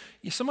somebody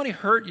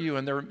hurt you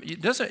and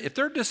if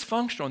they're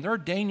dysfunctional and they're a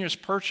dangerous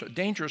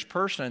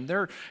person and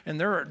they're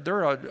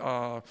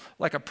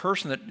like a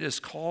person that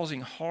is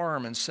causing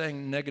harm and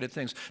saying negative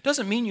things,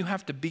 doesn't mean you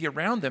have to be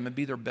around them and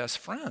be their best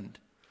friend.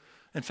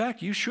 In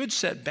fact, you should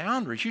set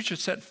boundaries. You should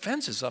set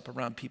fences up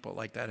around people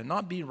like that and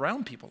not be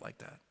around people like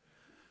that.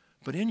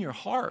 But in your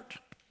heart,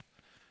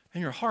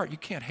 you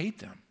can't hate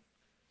them.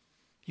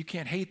 You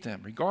can't hate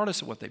them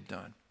regardless of what they've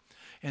done.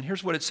 And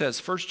here's what it says,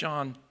 1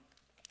 John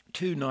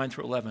 2, 9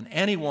 through 11.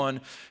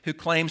 Anyone who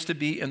claims to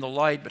be in the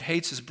light but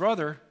hates his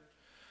brother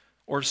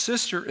or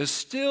sister is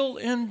still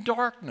in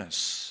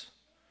darkness.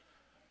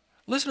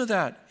 Listen to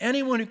that.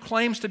 Anyone who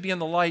claims to be in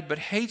the light but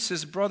hates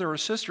his brother or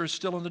sister is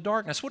still in the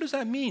darkness. What does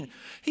that mean?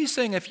 He's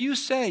saying if you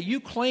say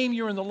you claim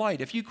you're in the light,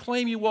 if you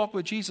claim you walk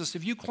with Jesus,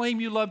 if you claim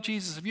you love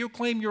Jesus, if you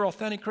claim you're an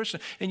authentic Christian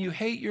and you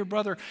hate your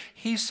brother,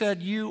 he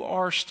said you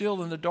are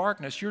still in the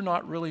darkness. You're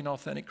not really an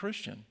authentic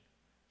Christian.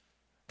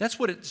 That's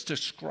what it's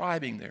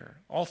describing there.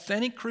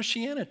 Authentic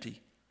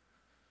Christianity.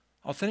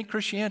 Authentic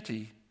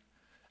Christianity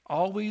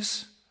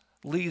always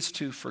leads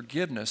to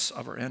forgiveness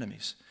of our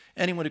enemies.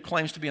 Anyone who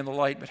claims to be in the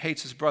light but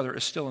hates his brother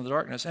is still in the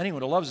darkness.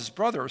 Anyone who loves his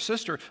brother or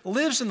sister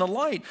lives in the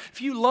light.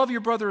 If you love your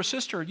brother or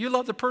sister, you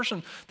love the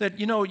person that,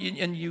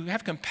 and you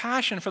have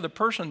compassion for the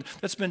person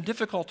that's been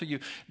difficult to you.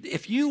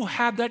 If you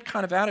have that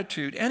kind of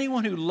attitude,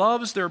 anyone who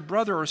loves their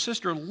brother or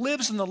sister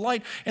lives in the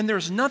light, and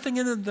there's nothing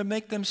in them to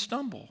make them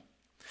stumble.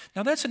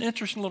 Now, that's an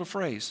interesting little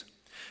phrase.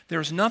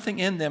 There's nothing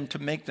in them to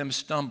make them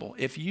stumble.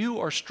 If you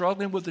are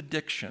struggling with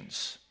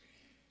addictions,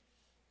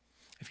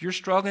 if you're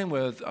struggling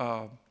with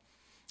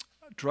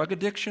drug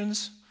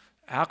addictions,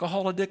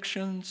 alcohol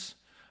addictions,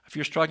 if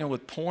you're struggling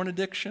with porn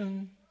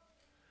addiction,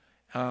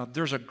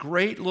 there's a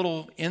great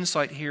little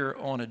insight here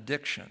on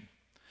addiction.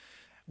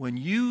 When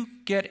you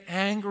get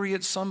angry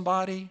at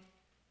somebody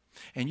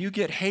and you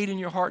get hate in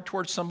your heart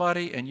towards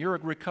somebody and you're a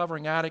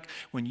recovering addict,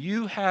 when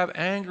you have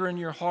anger in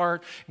your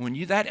heart,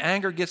 when that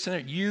anger gets in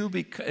it,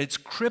 it's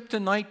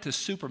kryptonite to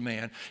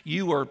Superman.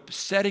 You are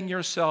setting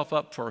yourself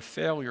up for a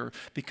failure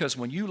because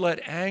when you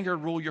let anger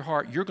rule your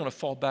heart, you're going to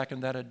fall back in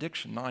that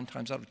addiction 9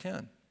 times out of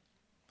 10.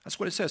 That's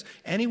what it says.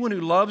 Anyone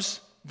who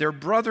loves their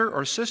brother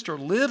or sister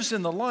lives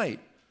in the light,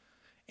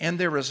 and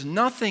there is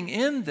nothing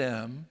in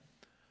them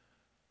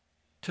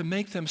to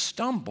make them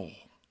stumble.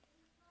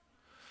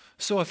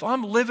 So if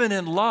I'm living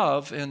in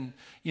love, and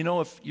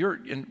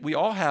and we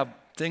all have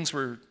things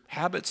where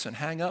habits and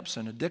hang-ups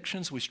and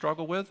addictions we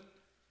struggle with.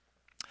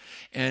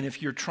 And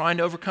if you're trying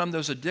to overcome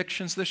those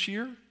addictions this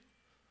year,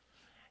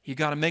 you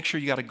got to make sure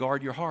you got to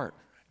guard your heart.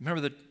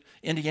 Remember the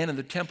Indiana,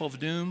 the Temple of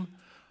Doom?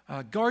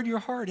 Guard your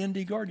heart,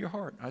 Indy, guard your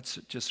heart. That's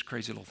just a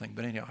crazy little thing.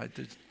 But anyhow,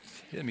 it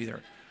hit me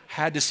there.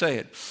 Had to say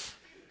it.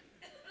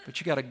 But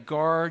you got to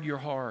guard your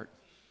heart.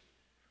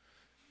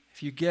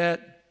 If you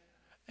get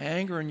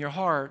anger in your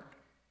heart,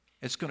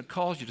 it's going to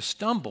cause you to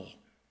stumble.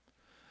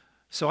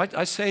 So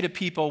I say to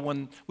people,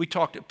 when we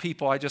talk to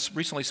people, I just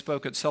recently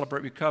spoke at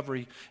Celebrate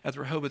Recovery at the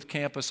Rehoboth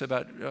campus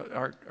about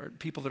our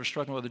people that are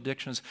struggling with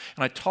addictions,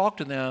 and I talk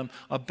to them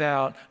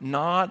about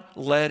not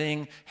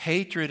letting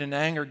hatred and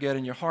anger get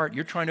in your heart.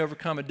 You're trying to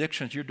overcome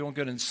addictions. You're doing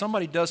good, and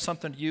somebody does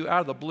something to you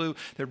out of the blue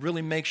that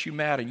really makes you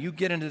mad, and you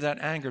get into that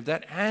anger.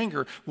 That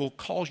anger will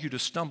cause you to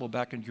stumble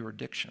back into your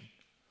addiction.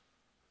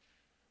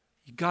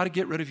 You got to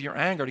get rid of your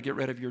anger to get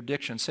rid of your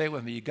addiction. Say it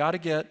with me. You got to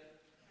get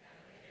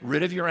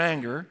rid of your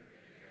anger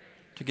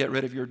to get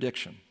rid of your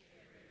addiction.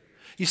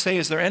 You say,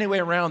 is there any way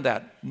around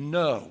that?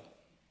 No.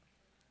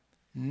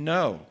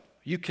 No.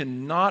 You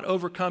cannot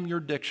overcome your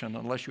addiction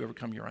unless you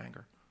overcome your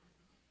anger.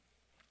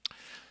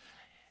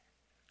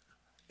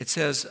 It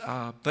says,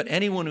 but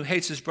anyone who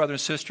hates his brother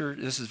and sister,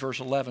 this is verse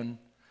 11,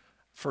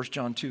 1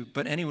 John 2,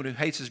 but anyone who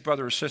hates his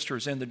brother or sister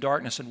is in the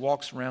darkness and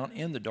walks around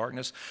in the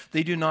darkness.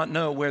 They do not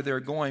know where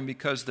they're going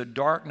because the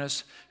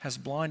darkness has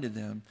blinded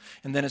them.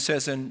 And then it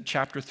says in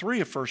chapter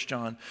 3 of 1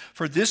 John,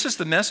 for this is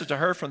the message I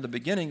heard from the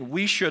beginning,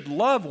 we should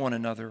love one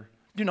another.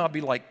 Do not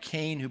be like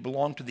Cain, who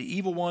belonged to the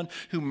evil one,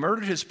 who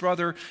murdered his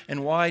brother.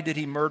 And why did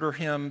he murder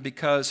him?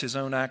 Because his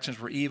own actions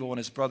were evil and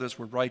his brothers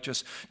were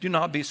righteous. Do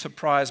not be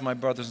surprised, my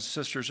brothers and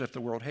sisters, if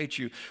the world hates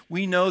you.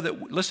 We know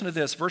that, listen to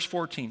this, verse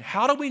 14.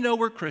 How do we know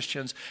we're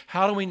Christians?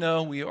 How do we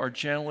know we are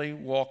generally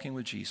walking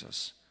with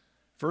Jesus?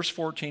 Verse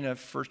 14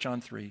 of 1 John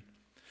 3.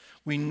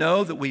 We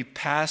know that we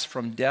pass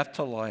from death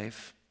to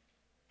life.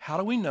 How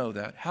do we know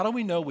that? How do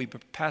we know we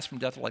pass from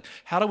death to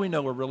life? How do we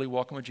know we're really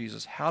walking with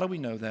Jesus? How do we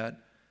know that?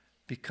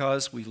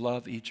 Because we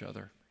love each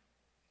other.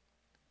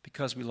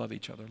 Because we love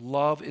each other.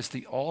 Love is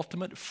the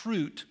ultimate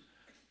fruit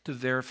to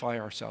verify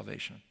our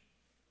salvation.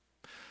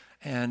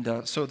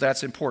 And so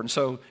that's important.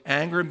 So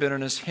anger and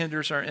bitterness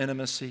hinders our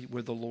intimacy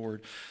with the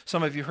Lord.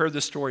 Some of you heard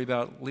this story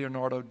about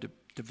Leonardo da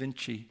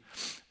Vinci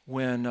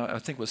when, I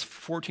think it was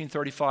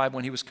 1435,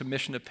 when he was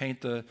commissioned to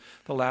paint the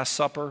Last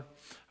Supper,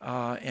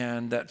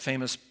 and that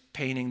famous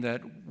painting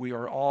that we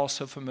are all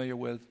so familiar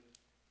with.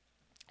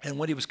 And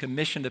when he was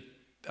commissioned to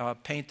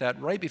paint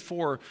that, right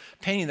before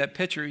painting that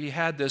picture, he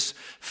had this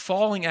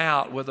falling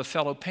out with a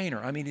fellow painter.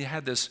 I mean, he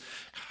had this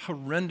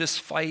horrendous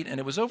fight, and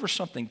it was over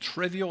something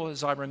trivial,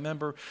 as I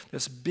remember,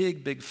 this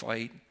big, big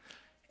fight.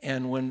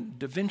 And when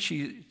Da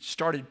Vinci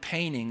started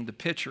painting the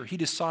picture, he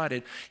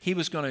decided he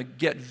was going to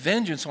get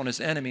vengeance on his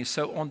enemies.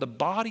 So on the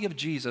body of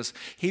Jesus,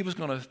 he was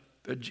going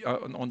to,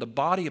 on the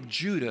body of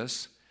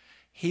Judas,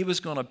 he was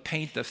going to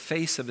paint the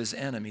face of his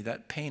enemy,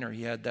 that painter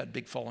he had that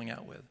big falling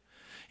out with.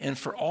 And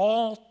for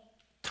all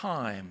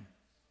time,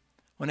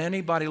 when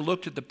anybody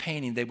looked at the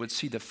painting, they would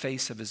see the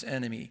face of his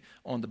enemy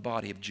on the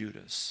body of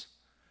Judas.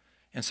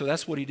 And so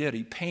that's what he did.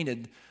 He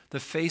painted the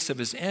face of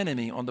his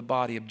enemy on the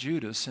body of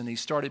Judas, and he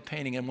started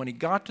painting. And when he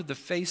got to the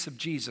face of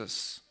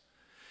Jesus,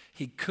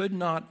 he could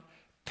not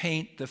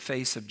paint the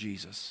face of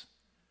Jesus.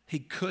 He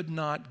could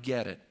not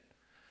get it.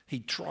 He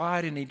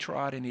tried and he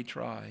tried and he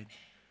tried.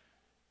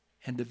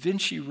 And Da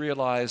Vinci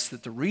realized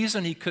that the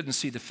reason he couldn't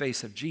see the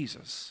face of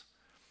Jesus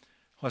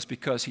was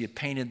because he had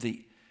painted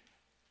the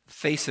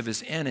face of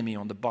his enemy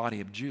on the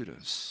body of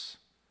Judas.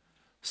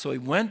 So he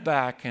went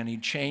back and he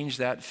changed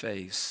that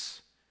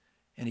face,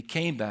 and he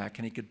came back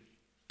and he could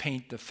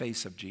paint the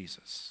face of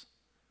Jesus.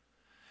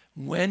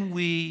 When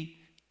we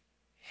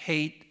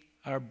hate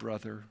our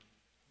brother,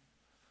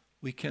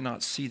 we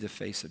cannot see the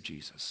face of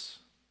Jesus.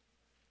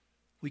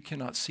 We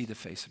cannot see the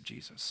face of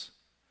Jesus.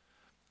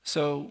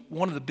 So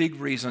one of the big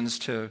reasons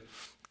to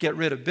get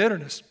rid of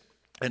bitterness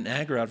and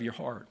anger out of your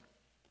heart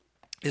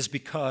is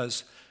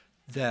because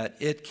that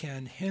it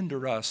can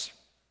hinder us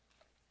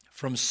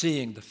from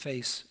seeing the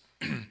face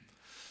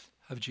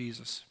of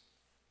Jesus.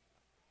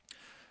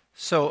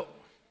 So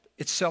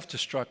it's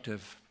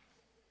self-destructive.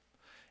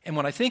 And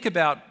when I think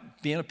about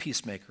being a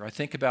peacemaker, I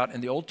think about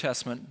in the Old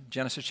Testament,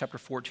 Genesis chapter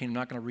 14, I'm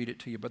not going to read it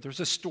to you, but there's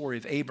a story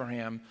of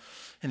Abraham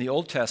in the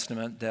Old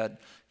Testament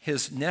that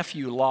his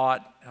nephew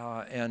Lot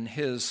and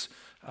his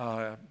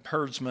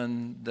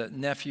herdsman, the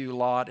nephew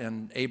Lot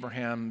and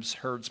Abraham's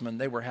herdsman,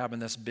 they were having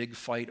this big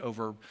fight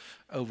over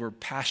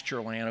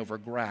pasture land, over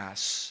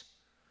grass.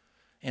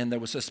 And there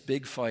was this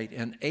big fight,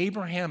 and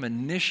Abraham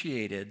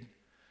initiated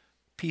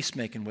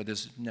peacemaking with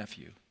his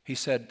nephew. He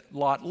said,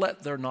 Lot,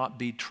 let there not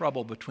be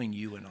trouble between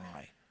you and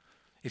I.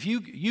 If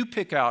you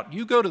pick out,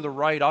 you go to the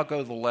right, I'll go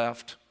to the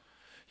left.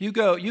 You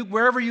go,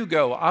 wherever you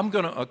go, I'm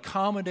going to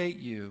accommodate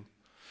you.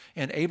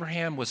 And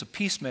Abraham was a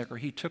peacemaker.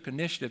 He took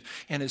initiative.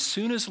 And as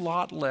soon as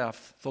Lot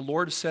left, the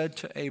Lord said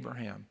to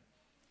Abraham,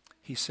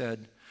 he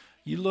said,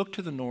 you look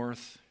to the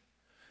north,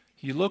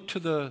 you look to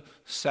the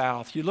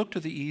south, you look to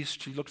the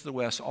east, you look to the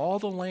west. All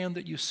the land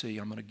that you see,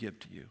 I'm going to give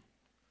to you.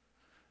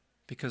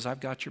 Because I've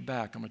got your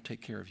back. I'm going to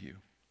take care of you.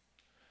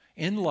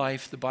 In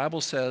life, the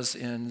Bible says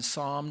in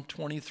Psalm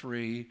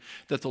 23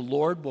 that the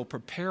Lord will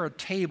prepare a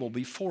table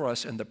before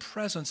us in the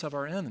presence of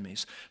our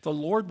enemies. The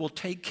Lord will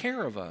take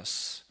care of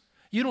us.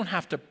 You don't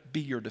have to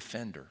be your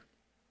defender.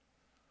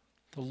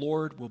 The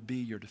Lord will be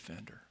your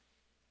defender.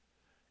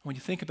 When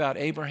you think about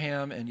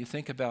Abraham and you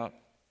think about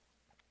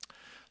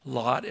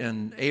Lot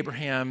and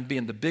Abraham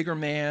being the bigger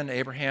man,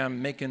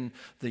 Abraham making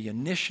the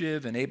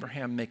initiative, and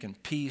Abraham making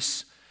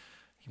peace,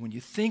 when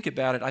you think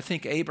about it, I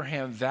think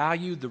Abraham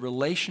valued the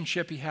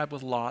relationship he had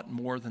with Lot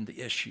more than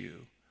the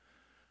issue.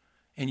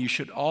 And you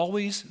should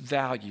always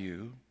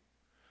value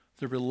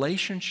the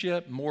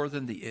relationship more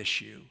than the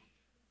issue.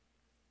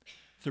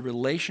 The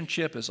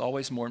relationship is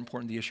always more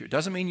important than the issue. It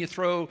doesn't mean you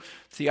throw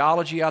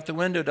theology out the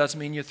window. It doesn't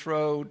mean you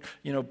throw,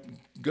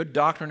 good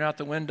doctrine out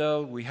the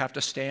window. We have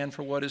to stand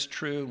for what is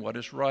true and what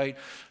is right.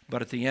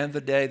 But at the end of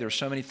the day, there's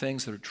so many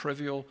things that are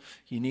trivial.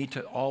 You need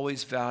to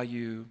always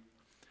value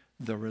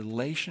the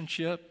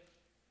relationship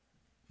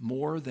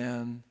more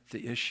than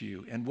the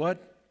issue. And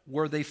what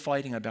were they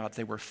fighting about?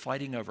 They were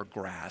fighting over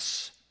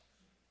grass.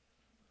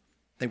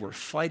 They were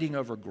fighting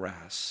over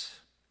grass.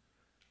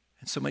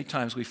 And so many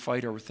times we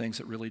fight over things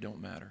that really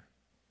don't matter.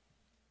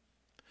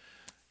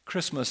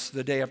 Christmas,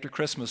 the day after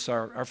Christmas,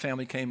 our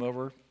family came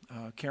over.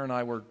 Karen and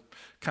I were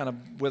kind of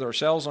with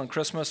ourselves on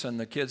Christmas, and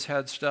the kids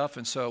had stuff.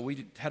 And so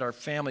we had our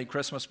family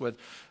Christmas with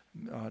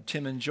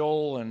Tim and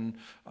Joel and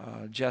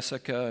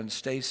Jessica and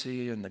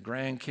Stacy, and the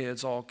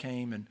grandkids all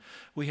came. And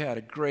we had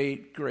a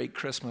great, great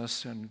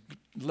Christmas, and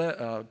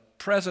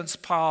presents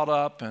piled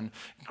up and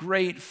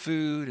great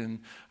food. And,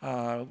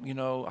 I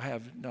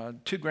have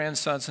two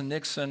grandsons,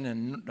 Nixon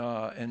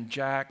and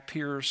Jack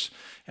Pierce,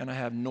 and I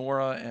have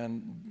Nora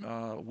and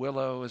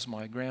Willow as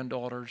my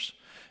granddaughters.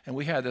 And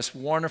we had this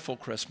wonderful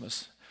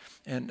Christmas.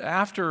 And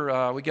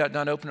after we got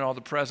done opening all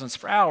the presents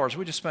for hours,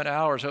 we just spent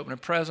hours opening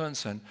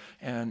presents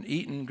and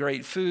eating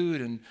great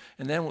food. And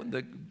then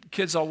the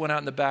kids all went out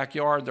in the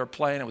backyard. They're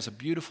playing. It was a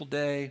beautiful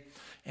day.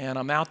 And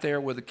I'm out there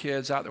with the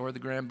kids, out there with the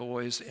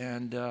grandboys.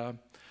 And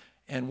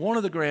one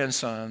of the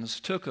grandsons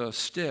took a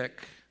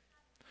stick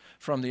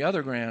from the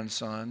other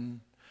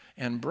grandson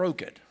and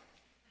broke it.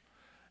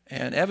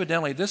 And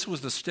evidently, this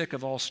was the stick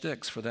of all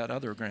sticks for that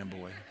other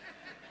grandboy.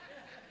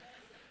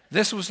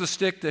 This was the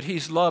stick that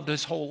he's loved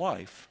his whole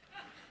life.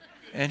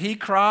 And he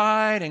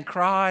cried and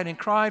cried and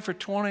cried for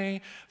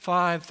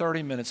 25,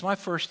 30 minutes. My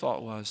first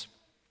thought was,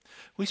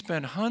 we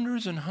spend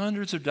hundreds and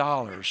hundreds of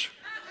dollars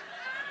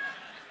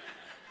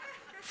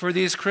for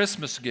these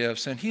Christmas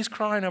gifts, and he's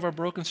crying over a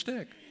broken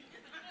stick.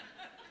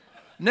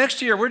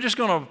 Next year, we're just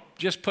going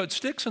to put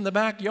sticks in the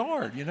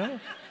backyard,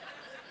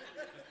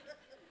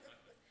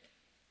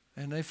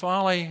 And we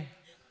finally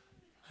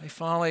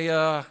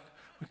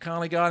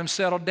got him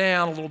settled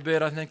down a little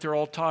bit. I think they're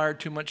all tired,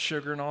 too much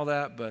sugar and all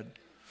that. But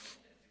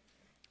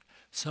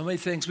so many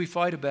things we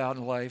fight about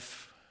in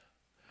life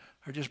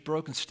are just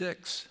broken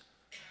sticks.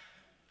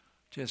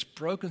 Just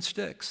broken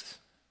sticks.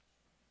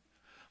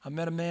 I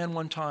met a man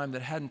one time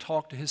that hadn't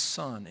talked to his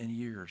son in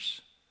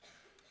years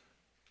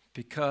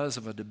because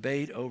of a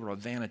debate over a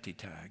vanity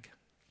tag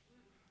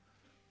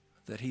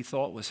that he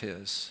thought was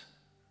his,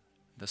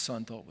 the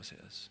son thought was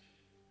his.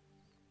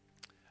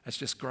 That's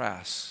just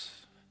grass.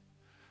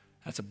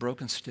 That's a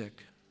broken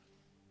stick.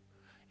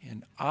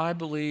 And I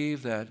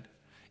believe that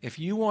if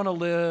you want to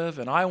live,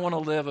 and I want to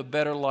live a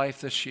better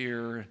life this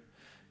year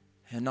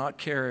and not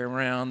carry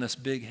around this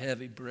big,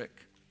 heavy brick,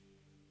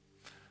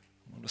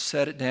 I'm going to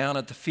set it down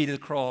at the feet of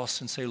the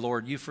cross and say,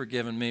 Lord, you've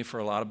forgiven me for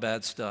a lot of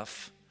bad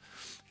stuff.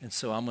 And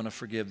so I'm going to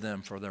forgive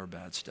them for their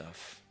bad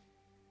stuff.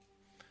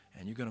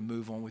 And you're going to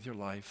move on with your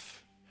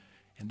life.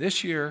 And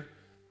this year,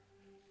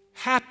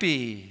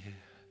 happy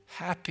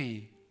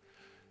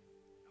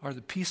are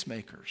the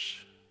peacemakers,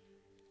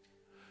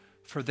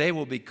 for they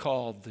will be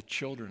called the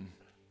children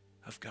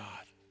of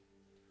God.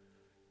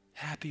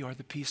 Happy are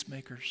the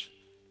peacemakers,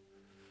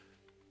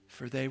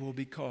 for they will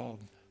be called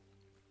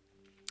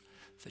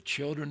the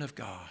children of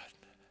God.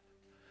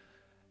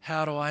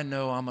 How do I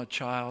know I'm a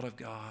child of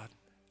God?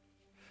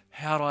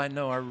 How do I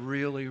know I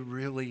really,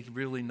 really,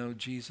 really know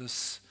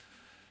Jesus?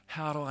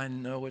 How do I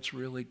know it's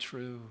really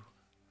true?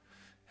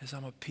 As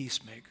I'm a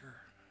peacemaker.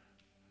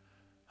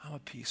 I'm a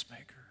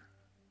peacemaker.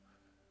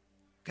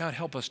 God,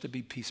 help us to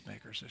be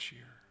peacemakers this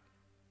year.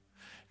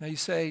 Now you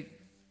say,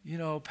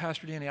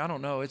 Pastor Danny, I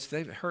don't know.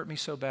 They've hurt me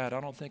so bad,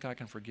 I don't think I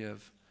can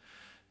forgive.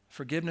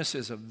 Forgiveness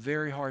is a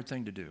very hard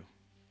thing to do.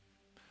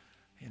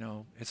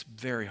 It's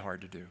very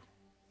hard to do.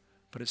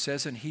 But it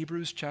says in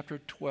Hebrews chapter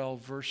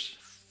 12, verse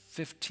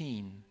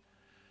 15,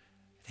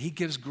 He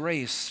gives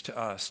grace to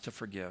us to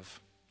forgive.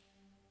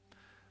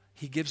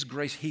 He gives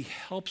grace. He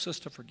helps us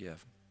to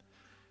forgive.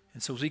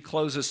 And so as we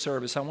close this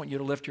service, I want you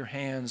to lift your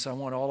hands. I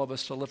want all of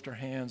us to lift our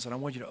hands, and I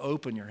want you to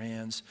open your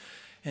hands.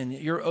 And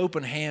your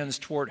open hands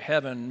toward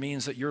heaven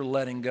means that you're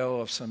letting go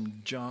of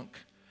some junk.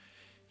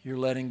 You're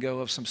letting go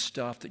of some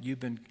stuff that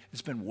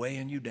it's been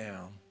weighing you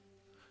down.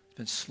 It's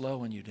been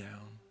slowing you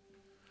down.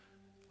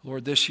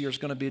 Lord, this year is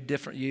going to be a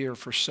different year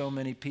for so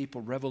many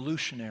people,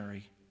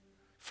 revolutionary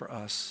for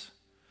us.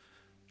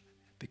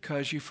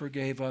 Because you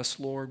forgave us,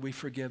 Lord, we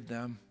forgive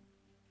them.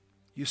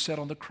 You said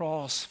on the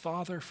cross,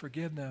 Father,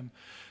 forgive them,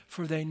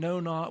 for they know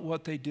not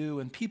what they do.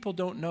 And people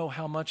don't know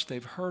how much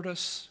they've hurt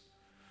us.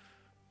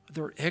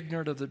 They're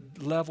ignorant of the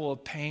level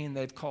of pain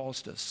they've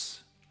caused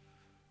us.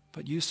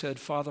 But you said,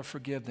 Father,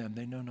 forgive them.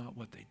 They know not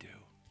what they do.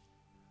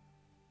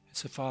 And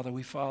so, Father,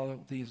 we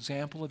follow the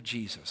example of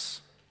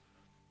Jesus.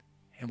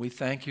 And we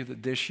thank you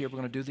that this year we're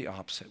going to do the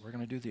opposite. We're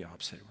going to do the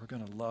opposite. We're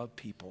going to love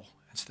people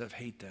instead of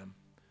hate them.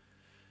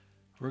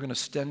 We're going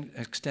to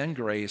extend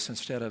grace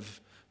instead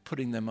of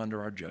putting them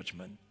under our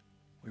judgment.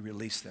 We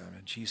release them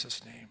in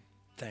Jesus' name.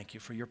 Thank you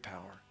for your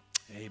power.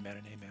 Amen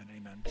and amen,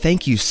 amen.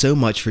 Thank you so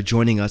much for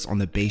joining us on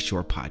the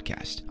Bayshore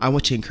Podcast. I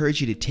want to encourage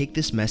you to take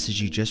this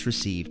message you just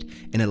received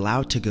and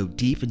allow it to go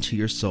deep into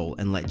your soul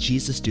and let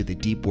Jesus do the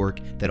deep work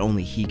that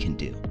only He can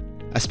do.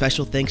 A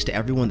special thanks to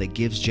everyone that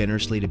gives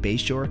generously to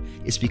Bayshore.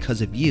 It's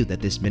because of you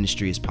that this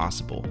ministry is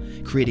possible,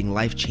 creating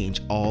life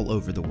change all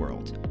over the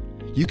world.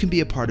 You can be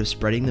a part of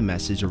spreading the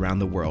message around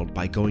the world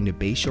by going to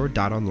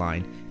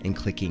bayshore.online and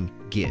clicking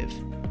Give.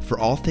 For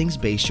all things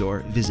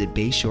Bayshore, visit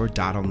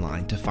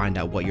bayshore.online to find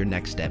out what your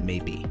next step may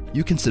be.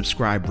 You can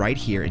subscribe right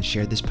here and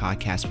share this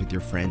podcast with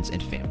your friends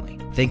and family.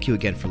 Thank you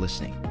again for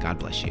listening. God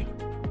bless you.